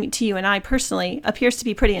you and I personally, appears to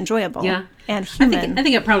be pretty enjoyable. Yeah. And human. I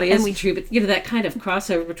think it probably is true, but that kind of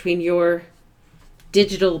crossover between your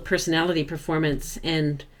digital personality performance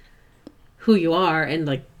and who you are, and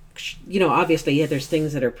like, obviously, there's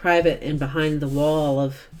things that are private and behind the wall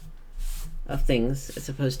of things, as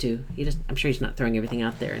opposed to I'm sure he's not throwing everything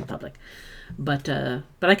out there in public, but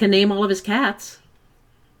I can name all of his cats,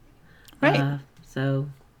 right?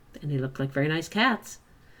 And they look like very nice cats.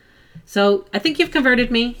 So I think you've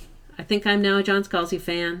converted me. I think I'm now a John Scalzi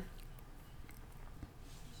fan.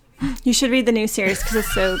 You should read the new series because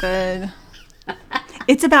it's so good.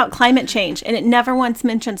 It's about climate change, and it never once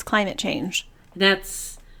mentions climate change.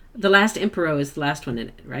 That's The Last Emperor is the last one in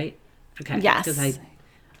it, right? Okay. Yes. Because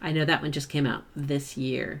I know that one just came out this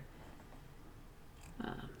year.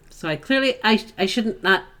 So I shouldn't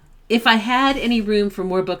not. If I had any room for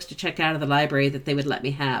more books to check out of the library that they would let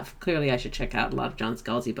me have, clearly I should check out a lot of John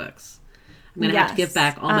Scalzi books. I'm going to have to give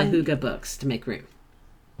back all my Huga books to make room.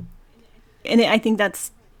 And I think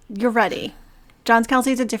you're ready. John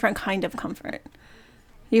Scalzi is a different kind of comfort.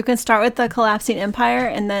 You can start with the Collapsing Empire,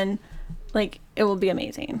 and then, like, it will be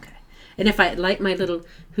amazing. Okay. And if I light my little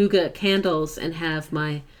Huga candles and have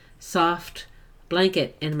my soft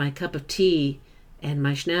blanket and my cup of tea and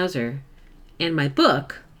my schnauzer and my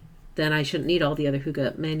book, then I shouldn't need all the other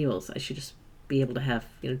Huga manuals. I should just be able to have,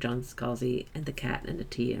 John Scalzi and the cat and the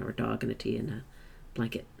tea, or a dog and a tea and a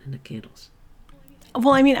blanket and the candles.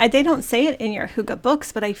 Well, I mean, they don't say it in your Huga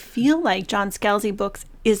books, but I feel like John Scalzi books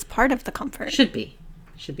is part of the comfort. Should be.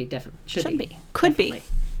 Should be definitely. Should be. Could Definitely. be.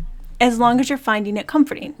 As long as you're finding it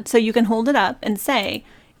comforting. So you can hold it up and say,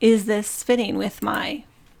 is this fitting with my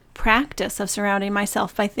practice of surrounding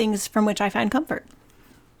myself by things from which I find comfort?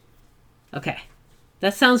 Okay.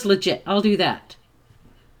 That sounds legit. I'll do that.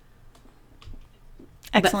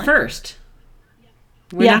 Excellent. But first,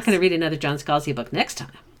 we're not going to read another John Scalzi book next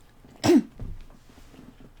time.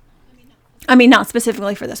 I mean, not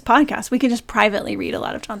specifically for this podcast. We can just privately read a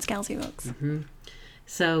lot of John Scalzi books. Mm-hmm.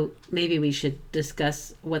 So maybe we should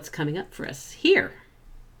discuss what's coming up for us here.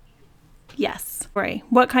 Yes. Right.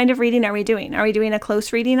 What kind of reading are we doing? Are we doing a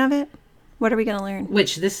close reading of it? What are we going to learn?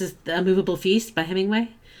 Which, this is The Immovable Feast by Hemingway?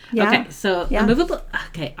 Yeah. Okay, so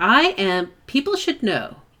people should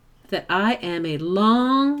know that I am a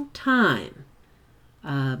long time,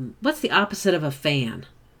 what's the opposite of a fan?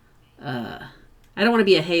 I don't want to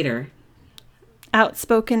be a hater.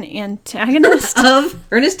 Outspoken antagonist. Of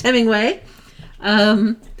Ernest Hemingway.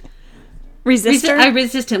 Resistor? I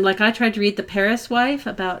resist him. Like, I tried to read The Paris Wife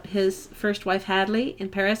about his first wife, Hadley, in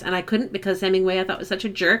Paris, and I couldn't because Hemingway I thought was such a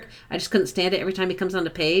jerk. I just couldn't stand it. Every time he comes on the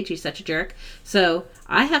page, he's such a jerk. So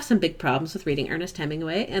I have some big problems with reading Ernest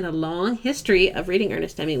Hemingway and a long history of reading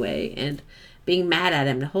Ernest Hemingway and being mad at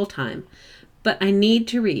him the whole time. But I need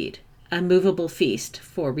to read A Movable Feast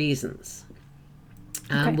for reasons,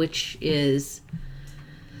 which is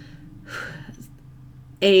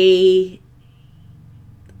a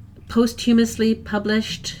posthumously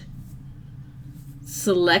published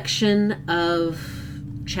selection of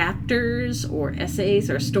chapters or essays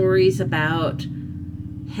or stories about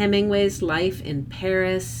Hemingway's life in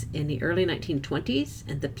Paris in the early 1920s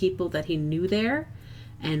and the people that he knew there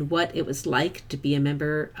and what it was like to be a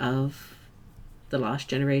member of the Lost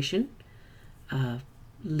Generation,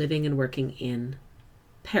 living and working in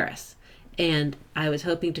Paris. And I was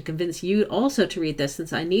hoping to convince you also to read this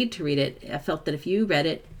since I need to read it. I felt that if you read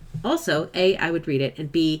it, also, A, I would read it,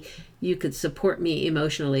 and B, you could support me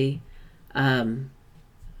emotionally and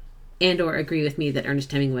or agree with me that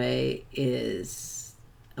Ernest Hemingway is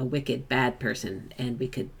a wicked, bad person, and we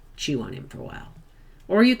could chew on him for a while.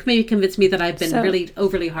 Or you could maybe convince me that I've been really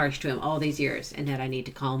overly harsh to him all these years and that I need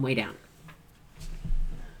to calm way down.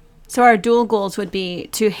 So our dual goals would be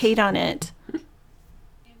to hate on it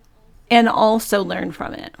and also learn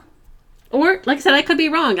from it. Or, like I said, I could be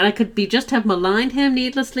wrong, and I could be just have maligned him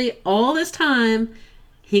needlessly all this time.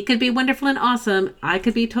 He could be wonderful and awesome. I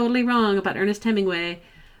could be totally wrong about Ernest Hemingway.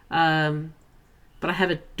 But I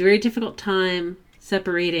have a very difficult time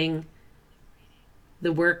separating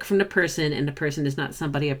the work from the person, and the person is not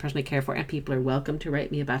somebody I personally care for, and people are welcome to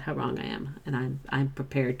write me about how wrong I am, and I'm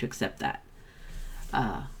prepared to accept that.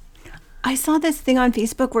 I saw this thing on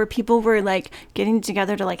Facebook where people were like getting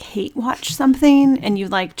together to like hate watch something, and you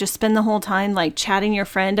like just spend the whole time like chatting your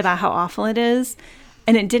friend about how awful it is,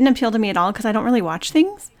 and it didn't appeal to me at all because I don't really watch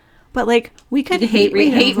things. But like we could hate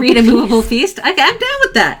read A Movable Feast. I'm down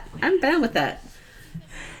with that. I'm down with that.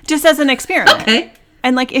 Just as an experiment. Okay.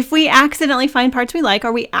 And like if we accidentally find parts we like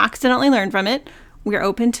or we accidentally learn from it, we're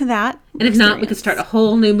open to that. And if not, we could start a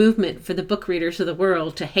whole new movement for the book readers of the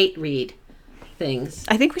world to hate read things.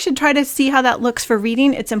 I think we should try to see how that looks for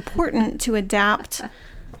reading. It's important to adapt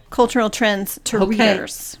cultural trends to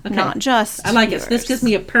readers, not just I like viewers. it. So this gives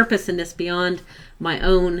me a purpose in this beyond my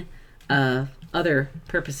own other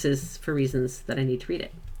purposes for reasons that I need to read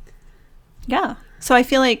it. Yeah. So I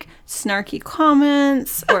feel like snarky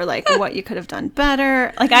comments or like what you could have done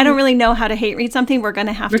better. Like I don't really know how to hate read something. We're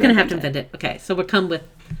gonna have to invent it. Okay, so we'll come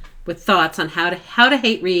with thoughts on how to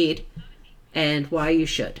hate read and why you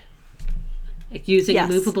should. Like using A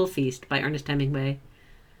Movable Feast by Ernest Hemingway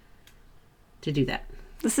to do that.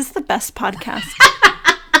 This is the best podcast.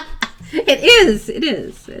 It is.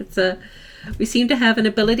 It's we seem to have an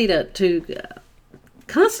ability to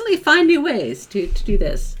constantly find new ways to do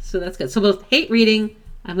this. So that's good. So we'll hate reading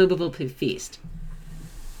A Movable Feast.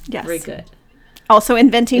 Yes. Very good. Also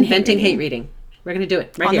inventing hate reading. We're going to do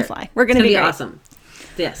it right on here. The fly. We're going to be great. Awesome.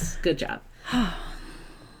 Yes. Good job.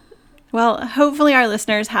 Well, hopefully our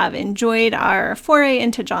listeners have enjoyed our foray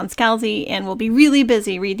into John Scalzi and will be really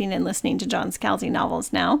busy reading and listening to John Scalzi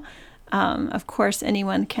novels now. Of course,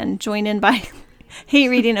 anyone can join in by hate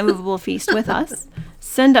reading A Movable Feast with us.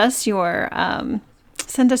 Send us your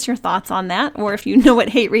thoughts on that, or if you know what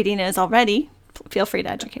hate reading is already, feel free to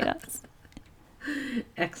educate us.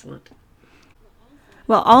 Excellent.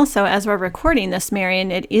 Well, also, as we're recording this,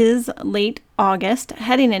 Marion, it is late August,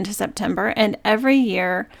 heading into September, and every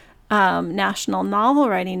year National Novel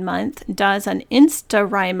Writing Month does an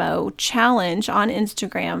InstaWrimo challenge on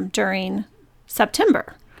Instagram during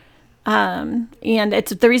September. And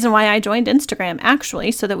it's the reason why I joined Instagram,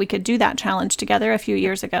 actually, so that we could do that challenge together a few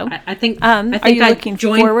years ago. I think are you looking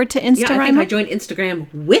forward to Instagram? Yeah, I think I joined Instagram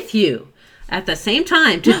with you at the same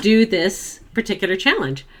time to do this particular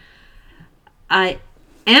challenge. I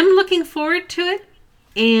am looking forward to it,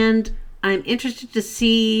 and I'm interested to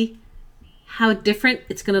see how different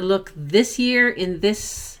it's going to look this year in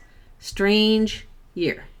this strange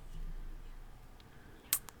year.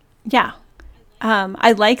 Yeah.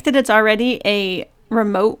 I like that it's already a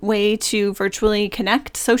remote way to virtually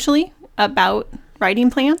connect socially about writing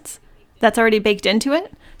plans. That's already baked into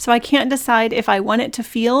it. So I can't decide if I want it to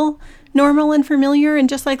feel normal and familiar and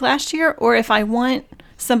just like last year, or if I want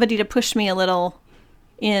somebody to push me a little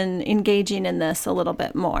in engaging in this a little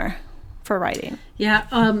bit more for writing. Yeah.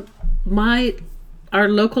 Our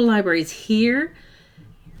local libraries here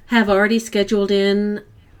have already scheduled in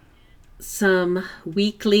some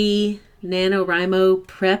weekly NaNoWriMo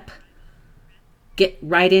prep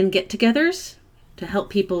get-togethers to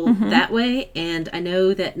help people that way. And I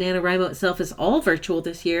know that NaNoWriMo itself is all virtual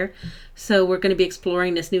this year, so we're going to be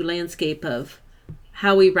exploring this new landscape of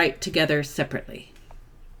how we write together separately.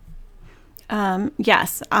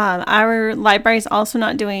 Yes. Our library is also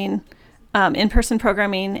not doing in-person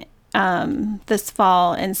programming this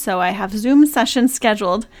fall, and so I have Zoom sessions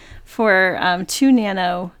scheduled for 2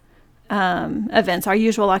 Nano events, our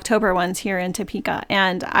usual October ones here in Topeka.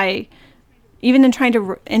 And I, even in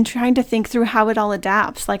trying to think through how it all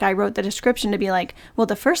adapts, like I wrote the description to be like, well,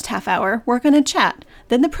 the first half hour we're going to chat,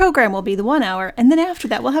 then the program will be the 1 hour, and then after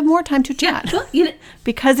that we'll have more time to chat. Yeah, well,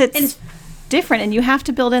 because it's different, and you have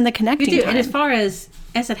to build in the connecting time. And as far as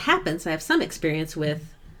it happens, I have some experience with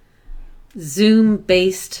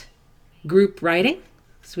Zoom-based group writing,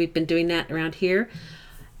 so we've been doing that around here.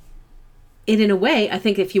 And in a way, I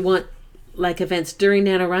think if you want like events during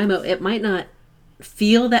NaNoWriMo, it might not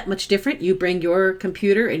feel that much different. You bring your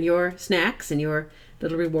computer and your snacks and your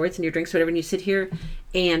little rewards and your drinks, whatever, and you sit here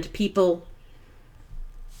and people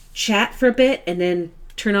chat for a bit and then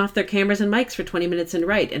turn off their cameras and mics for 20 minutes and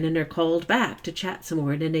write, and then they're called back to chat some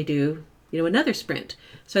more, and then they do, another sprint.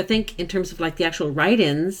 So I think in terms of like the actual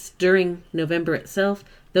write-ins during November itself,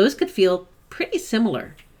 those could feel pretty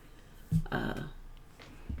similar.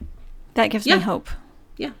 That gives me hope.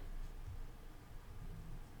 Yeah.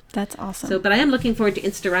 That's awesome. So, but I am looking forward to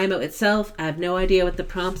InstaWriMo itself. I have no idea what the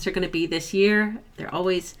prompts are going to be this year. They're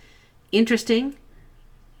always interesting.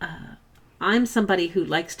 I'm somebody who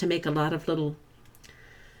likes to make a lot of little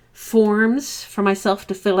forms for myself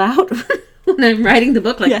to fill out when I'm writing the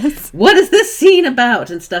book. Like, What is this scene about?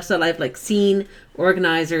 And stuff. So I have like scene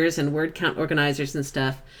organizers and word count organizers and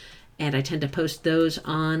stuff. And I tend to post those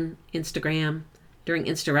on Instagram during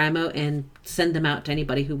InstaWriMo and send them out to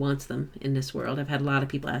anybody who wants them in this world. I've had a lot of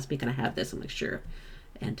people ask me, can I have this? I'm like, sure.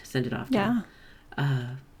 And send it off to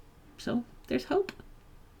them. So there's hope.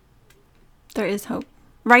 There is hope.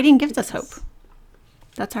 Writing gives us hope.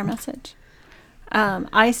 That's our message.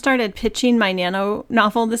 I started pitching my Nano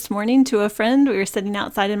novel this morning to a friend. We were sitting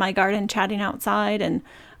outside in my garden chatting outside, and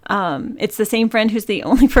it's the same friend who's the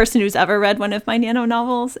only person who's ever read one of my Nano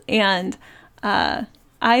novels. And I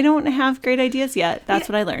don't have great ideas yet. That's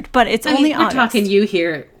what I learned. But it's only August. We're talking you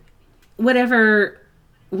here. Whatever.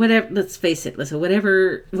 Let's face it, Lisa.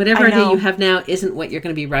 Whatever idea you have now isn't what you're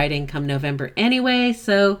going to be writing come November anyway.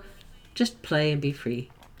 So just play and be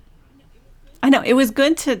free. I know it was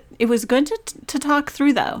good to talk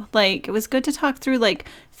through though. Like it was good to talk through like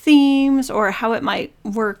themes or how it might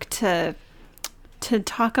work to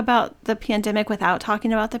talk about the pandemic without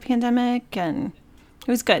talking about the pandemic, and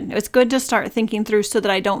it was good. It was good to start thinking through so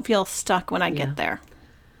that I don't feel stuck when I get there.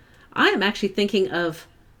 I am actually thinking of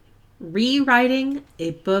rewriting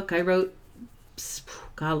a book I wrote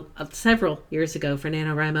several years ago for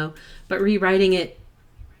NaNoWriMo, but rewriting it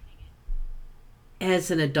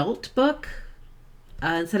as an adult book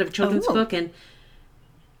instead of a children's book, and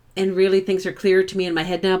really things are clearer to me in my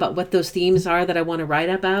head now about what those themes are that I want to write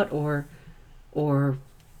about, or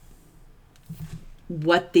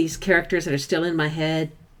what these characters that are still in my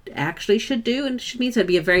head actually should do, and it means it'd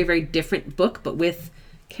be a very, very different book, but with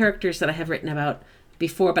characters that I have written about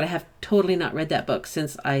before, but I have totally not read that book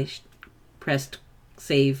since I pressed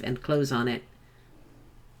save and close on it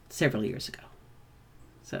several years ago.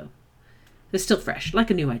 So it's still fresh, like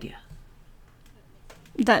a new idea.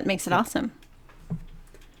 That makes it awesome.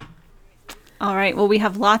 All right. Well, we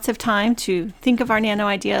have lots of time to think of our Nano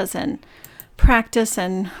ideas and practice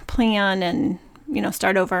and plan and,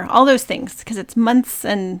 start over, all those things, because it's months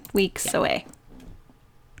and weeks away.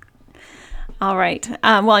 All right.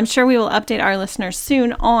 Well, I'm sure we will update our listeners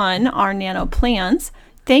soon on our Nano plans.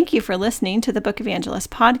 Thank you for listening to the Book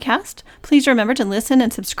Evangelist podcast. Please remember to listen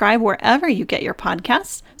and subscribe wherever you get your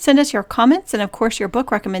podcasts. Send us your comments and, of course, your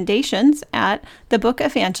book recommendations at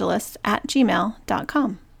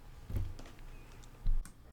thebookevangelists@gmail.com.